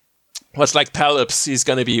 Much like Pelops, he's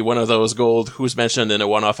going to be one of those Gold who's mentioned in a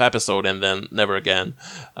one-off episode and then never again.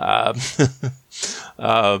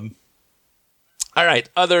 All right,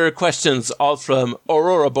 other questions, all from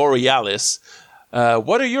Aurora Borealis.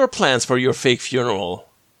 What are your plans for your fake funeral?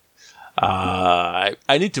 I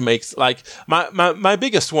need to make, like, my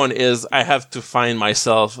biggest one is I have to find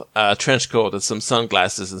myself a trench coat and some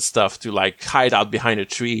sunglasses and stuff to, like, hide out behind a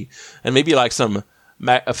tree, and maybe, like, some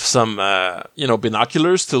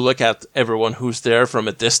binoculars to look at everyone who's there from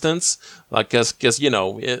a distance. Like, cause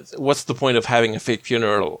what's the point of having a fake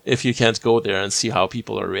funeral if you can't go there and see how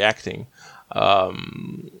people are reacting? I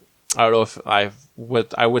don't know if I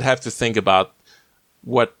would have to think about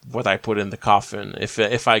what I put in the coffin.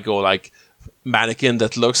 If I go like mannequin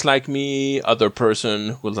that looks like me, other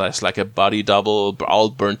person who looks like a body double, all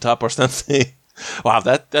burnt up or something. Wow,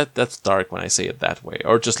 that's dark when I say it that way.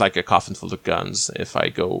 Or just like a coffin full of guns if I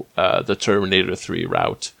go the Terminator 3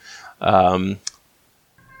 route.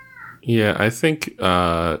 Yeah, I think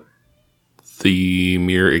the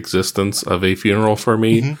mere existence of a funeral for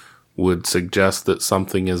me would suggest that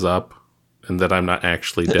something is up and that I'm not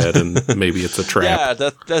actually dead and maybe it's a trap. Yeah,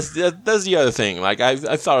 that's the other thing. Like,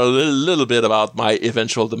 I thought a little bit about my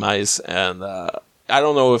eventual demise, and I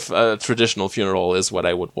don't know if a traditional funeral is what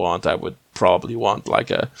I would want. I would probably want like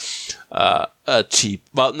a cheap,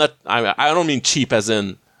 well, not, I don't mean cheap as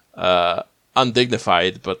in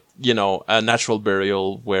undignified, but a natural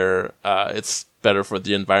burial where it's better for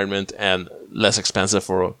the environment and less expensive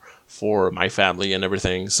for my family and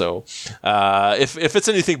everything. So if it's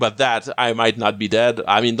anything but that, I might not be dead.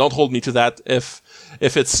 I mean, don't hold me to that. If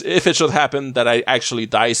it should happen that I actually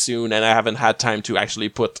die soon and I haven't had time to actually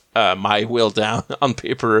put my will down on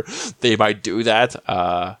paper, they might do that.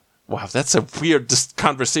 Wow, that's a weird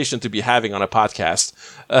conversation to be having on a podcast.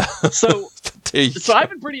 So I've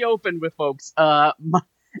been pretty open with folks.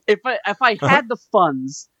 If I had the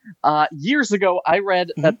funds, years ago I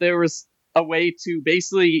read that there was a way to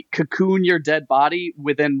basically cocoon your dead body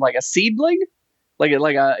within like a seedling, like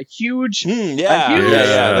a huge,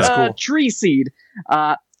 that's cool. Tree seed.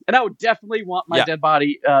 And I would definitely want my dead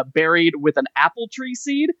body buried with an apple tree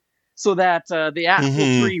seed, so that the apple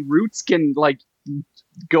tree roots can like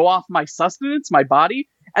go off my sustenance, my body,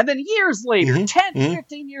 and then years later, 10,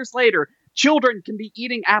 15 years later, children can be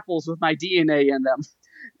eating apples with my DNA in them,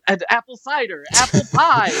 and apple cider, apple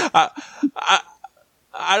pie.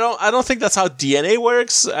 I don't think that's how DNA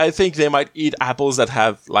works. I think they might eat apples that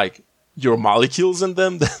have like your molecules in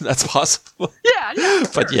them. That's possible. Yeah, sure.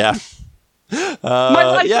 But yeah, my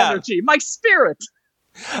life energy, my spirit.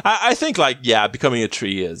 I think becoming a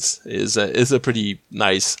tree is a pretty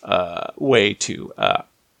nice way to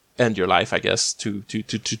end your life, I guess. To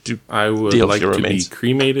I would deal like with your to remains. be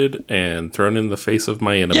cremated and thrown in the face of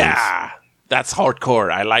my enemies. Yeah, that's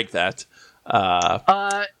hardcore. I like that.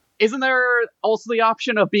 Isn't there also the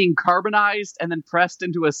option of being carbonized and then pressed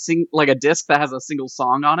into a disc that has a single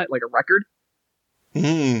song on it, like a record?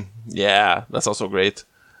 Yeah, that's also great.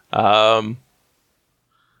 Or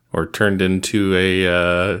turned into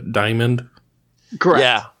a diamond.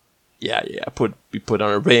 Correct. Yeah. Be put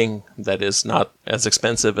on a ring that is not as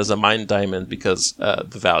expensive as a mined diamond because the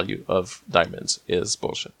value of diamonds is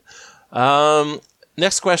bullshit.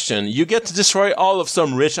 Next question. You get to destroy all of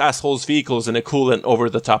some rich asshole's vehicles in a cool and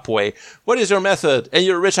over-the-top way. What is your method? And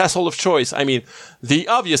your rich asshole of choice? I mean, the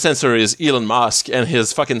obvious answer is Elon Musk and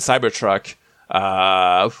his fucking Cybertruck.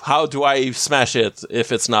 How do I smash it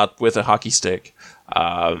if it's not with a hockey stick?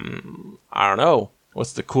 I don't know.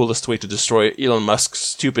 What's the coolest way to destroy Elon Musk's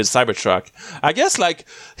stupid Cybertruck? I guess, like,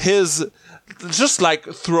 his just like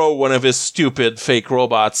throw one of his stupid fake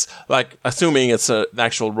robots, like assuming it's an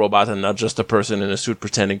actual robot and not just a person in a suit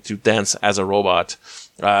pretending to dance as a robot.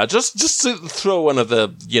 Just to throw one of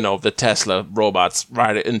the, you know, the Tesla robots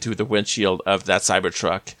right into the windshield of that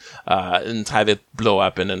Cybertruck, and have it blow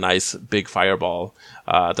up in a nice big fireball.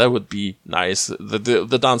 That would be nice.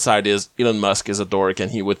 The downside is Elon Musk is a dork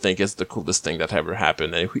and he would think it's the coolest thing that ever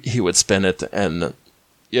happened, and he would spin it, and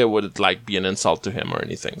it would like be an insult to him or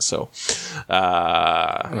anything. So,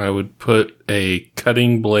 I would put a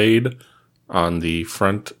cutting blade on the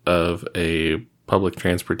front of a public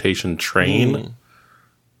transportation train.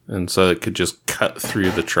 And so it could just cut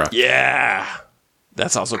through the truck. Yeah.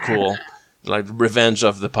 That's also cool. Like revenge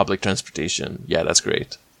of the public transportation. Yeah, that's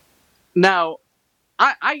great. Now,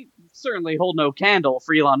 I certainly hold no candle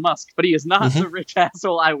for Elon Musk, but he is not the rich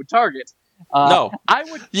asshole I would target. No. I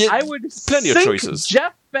would plenty of sink choices.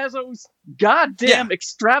 Jeff Bezos' goddamn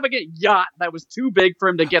extravagant yacht that was too big for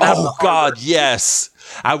him to get out of the harbor. God, yes.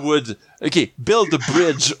 I would, build a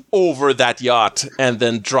bridge over that yacht and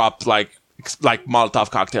then drop like Molotov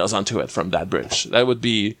cocktails onto it from that bridge. That would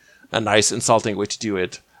be a nice, insulting way to do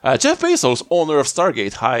it. Jeff Bezos, owner of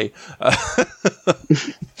Stargate, hi.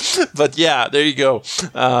 But yeah, there you go.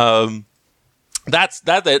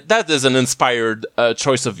 That is an inspired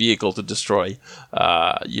choice of vehicle to destroy.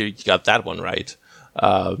 You got that one right.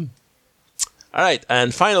 All right,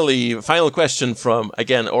 and final question from,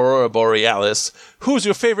 again, Aurora Borealis. Who's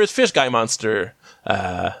your favorite fish guy monster?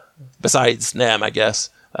 Besides Nam, I guess.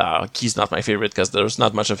 He's not my favorite because there's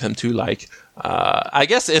not much of him to like. I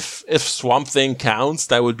guess if Swamp Thing counts,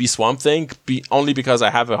 that would be Swamp Thing, only because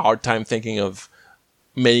I have a hard time thinking of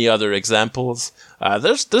many other examples.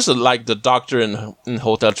 There's like the Doctor in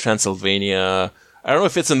Hotel Transylvania. I don't know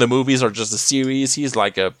if it's in the movies or just the series. He's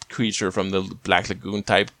like a creature from the Black Lagoon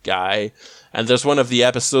type guy. And there's one of the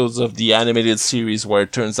episodes of the animated series where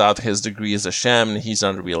it turns out his degree is a sham and he's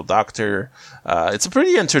not a real doctor. It's a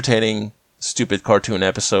pretty entertaining, stupid cartoon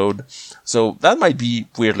episode. So that might be,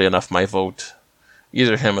 weirdly enough, my vote.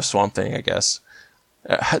 Either him or Swamp Thing, I guess.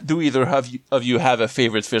 Do either of you have a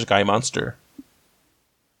favorite fish guy monster?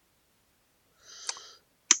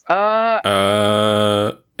 Abe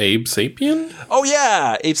Sapien? Oh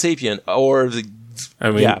yeah, Abe Sapien.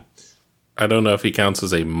 Yeah. I don't know if he counts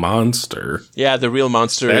as a monster. Yeah, the real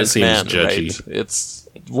monster that is seems man, judgy. Right? It's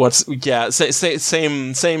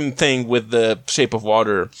same thing with the Shape of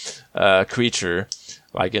Water creature.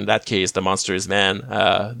 Like in that case, the monster is man.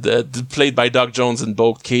 Played by Doug Jones in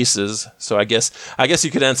both cases. So I guess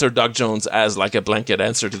you could answer Doug Jones as like a blanket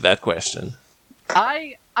answer to that question.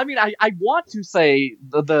 I want to say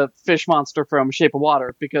the fish monster from Shape of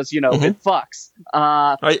Water because, it fucks.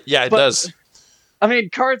 Yeah, it does. I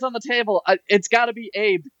mean, cards on the table. It's got to be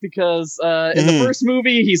Abe because in the first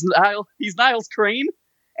movie he's Niles Crane,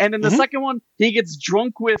 and in the second one he gets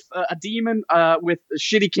drunk with a demon with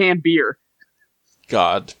shitty canned beer.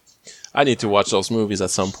 God, I need to watch those movies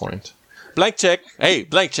at some point. Blank check. Hey,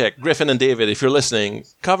 blank check. Griffin and David, if you're listening,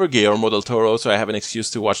 cover Guillermo del Toro so I have an excuse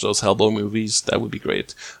to watch those Hellboy movies. That would be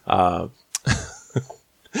great. Also,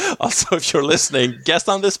 if you're listening, guest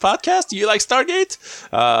on this podcast, do you like Stargate?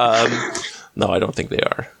 No, I don't think they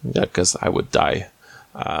are. Yeah, because I would die.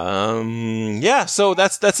 So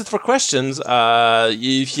that's it for questions.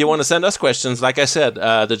 If you want to send us questions, like I said,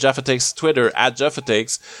 the Jeffatakes Twitter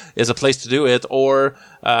 @Jeffatakes is a place to do it. Or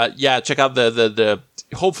check out the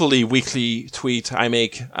hopefully weekly tweet I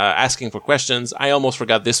make asking for questions. I almost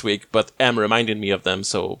forgot this week, but Em reminded me of them,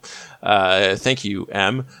 so thank you,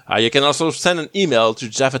 Em. You can also send an email to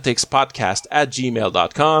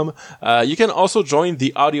jeffatakespodcast@gmail.com. You can also join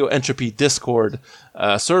the Audio Entropy Discord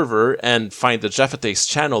server and find the Jeffatakes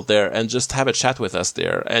channel there and just have a chat with us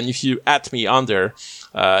there. And if you @ me on there,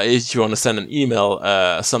 if you want to send an email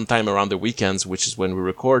sometime around the weekends, which is when we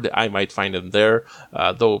record, I might find them there,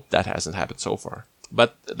 though that hasn't happened so far.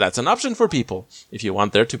 But that's an option for people if you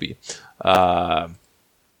want there to be.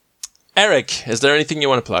 Eric, is there anything you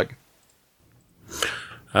want to plug?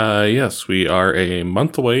 Yes, we are a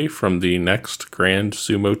month away from the next Grand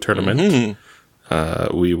Sumo Tournament.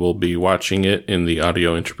 We will be watching it in the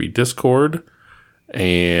Audio Entropy Discord.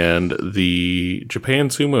 And the Japan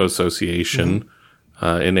Sumo Association,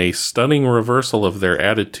 in a stunning reversal of their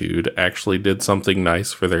attitude, actually did something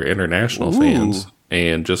nice for their international fans.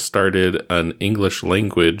 And just started an English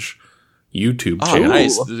language YouTube channel.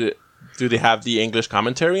 Nice. Do they have the English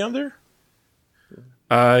commentary on there?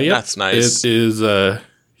 Yeah. That's nice. It is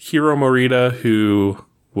Hiro Morita, who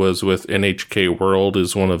was with NHK World,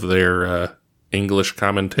 is one of their English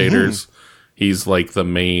commentators. He's like the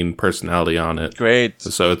main personality on it. Great.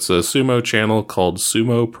 So it's a sumo channel called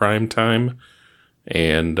Sumo Primetime,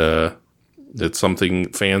 and it's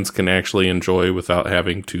something fans can actually enjoy without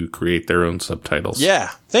having to create their own subtitles.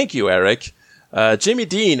 Yeah, thank you, Eric. Jimmy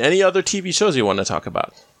Dean, any other TV shows you want to talk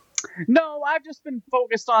about? No, I've just been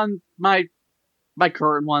focused on my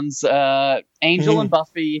current ones. Angel and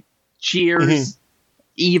Buffy, Cheers,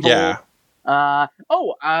 Evil. Yeah. I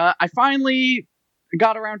finally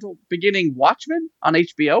got around to beginning Watchmen on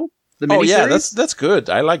HBO. The miniseries. Oh yeah, that's good.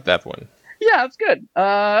 I like that one. Yeah, it's good.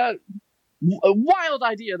 A wild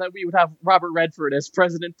idea that we would have Robert Redford as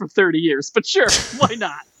president for 30 years, but sure, why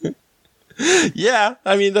not? Yeah,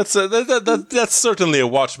 I mean that's certainly a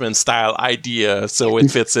Watchmen style idea, so it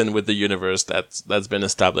fits in with the universe that's been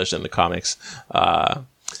established in the comics.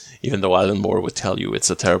 Even though Alan Moore would tell you it's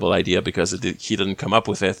a terrible idea because he didn't come up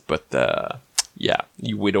with it, but yeah,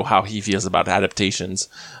 we know how he feels about adaptations.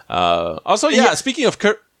 Also, speaking of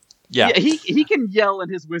he can yell in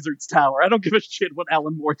his wizard's tower. I don't give a shit what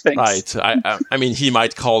Alan Moore thinks. Right. I mean, he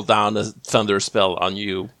might call down a thunder spell on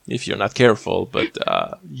you if you're not careful, but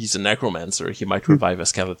he's a necromancer. He might revive a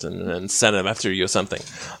skeleton and send him after you or something.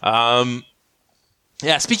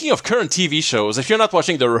 Yeah, speaking of current TV shows, if you're not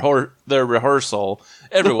watching the rehearsal,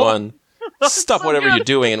 everyone, stop whatever you're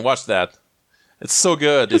doing and watch that. It's so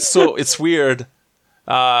good. It's weird.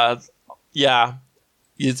 Yeah.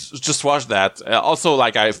 You just watch that. Also,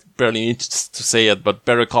 like, I barely need to say it, but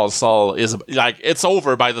Better Call Saul is, like, it's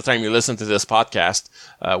over by the time you listen to this podcast.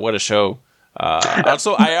 What a show.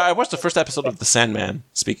 Also, I watched the first episode of The Sandman,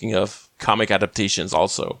 speaking of comic adaptations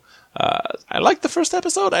also. I liked the first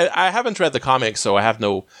episode. I haven't read the comic, so I have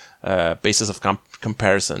no basis of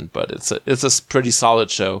comparison, but it's a pretty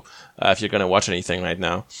solid show if you're going to watch anything right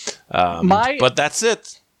now. But that's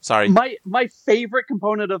it. Sorry. My favorite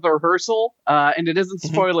component of the rehearsal, and it isn't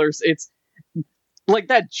spoilers, it's like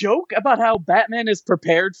that joke about how Batman is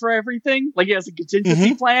prepared for everything. Like he has a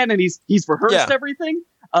contingency plan and he's rehearsed everything.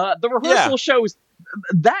 The rehearsal shows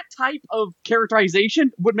that type of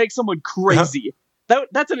characterization would make someone crazy.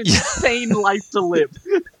 That's an insane life to live.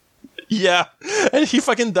 Yeah, and he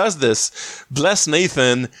fucking does this. Bless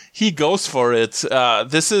Nathan, he goes for it.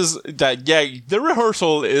 The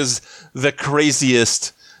rehearsal is the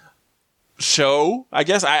craziest show, I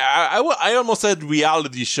guess. I almost said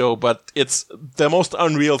reality show, but it's the most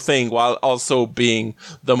unreal thing while also being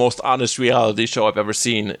the most honest reality show I've ever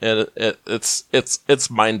seen. It's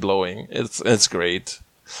mind-blowing. It's great.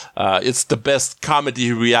 It's the best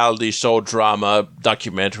comedy reality show drama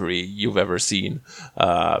documentary you've ever seen.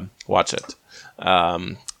 Watch it.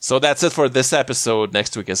 So that's it for this episode.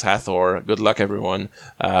 Next week is Hathor. Good luck, everyone.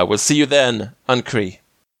 We'll see you then on Kree.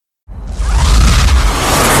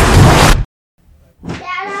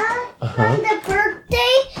 Dada, on the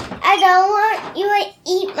birthday, I don't want you to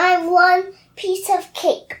eat my one piece of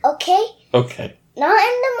cake, okay? Okay. Not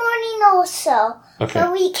in the morning also, okay.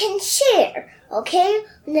 But we can share, okay?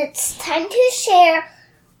 When it's time to share,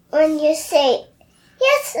 when you say,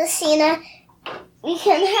 yes, Asina, we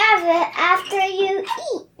can have it after you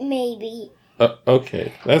eat, maybe.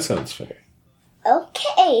 Okay, that sounds fair.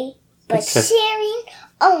 Okay, but sharing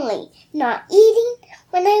only, not eating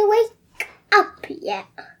when I wake up yet.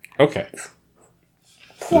 Okay.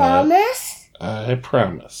 Promise? I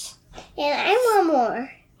promise. And I want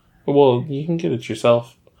more. Well, you can get it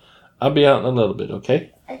yourself. I'll be out in a little bit,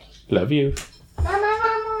 okay? Okay. Love you.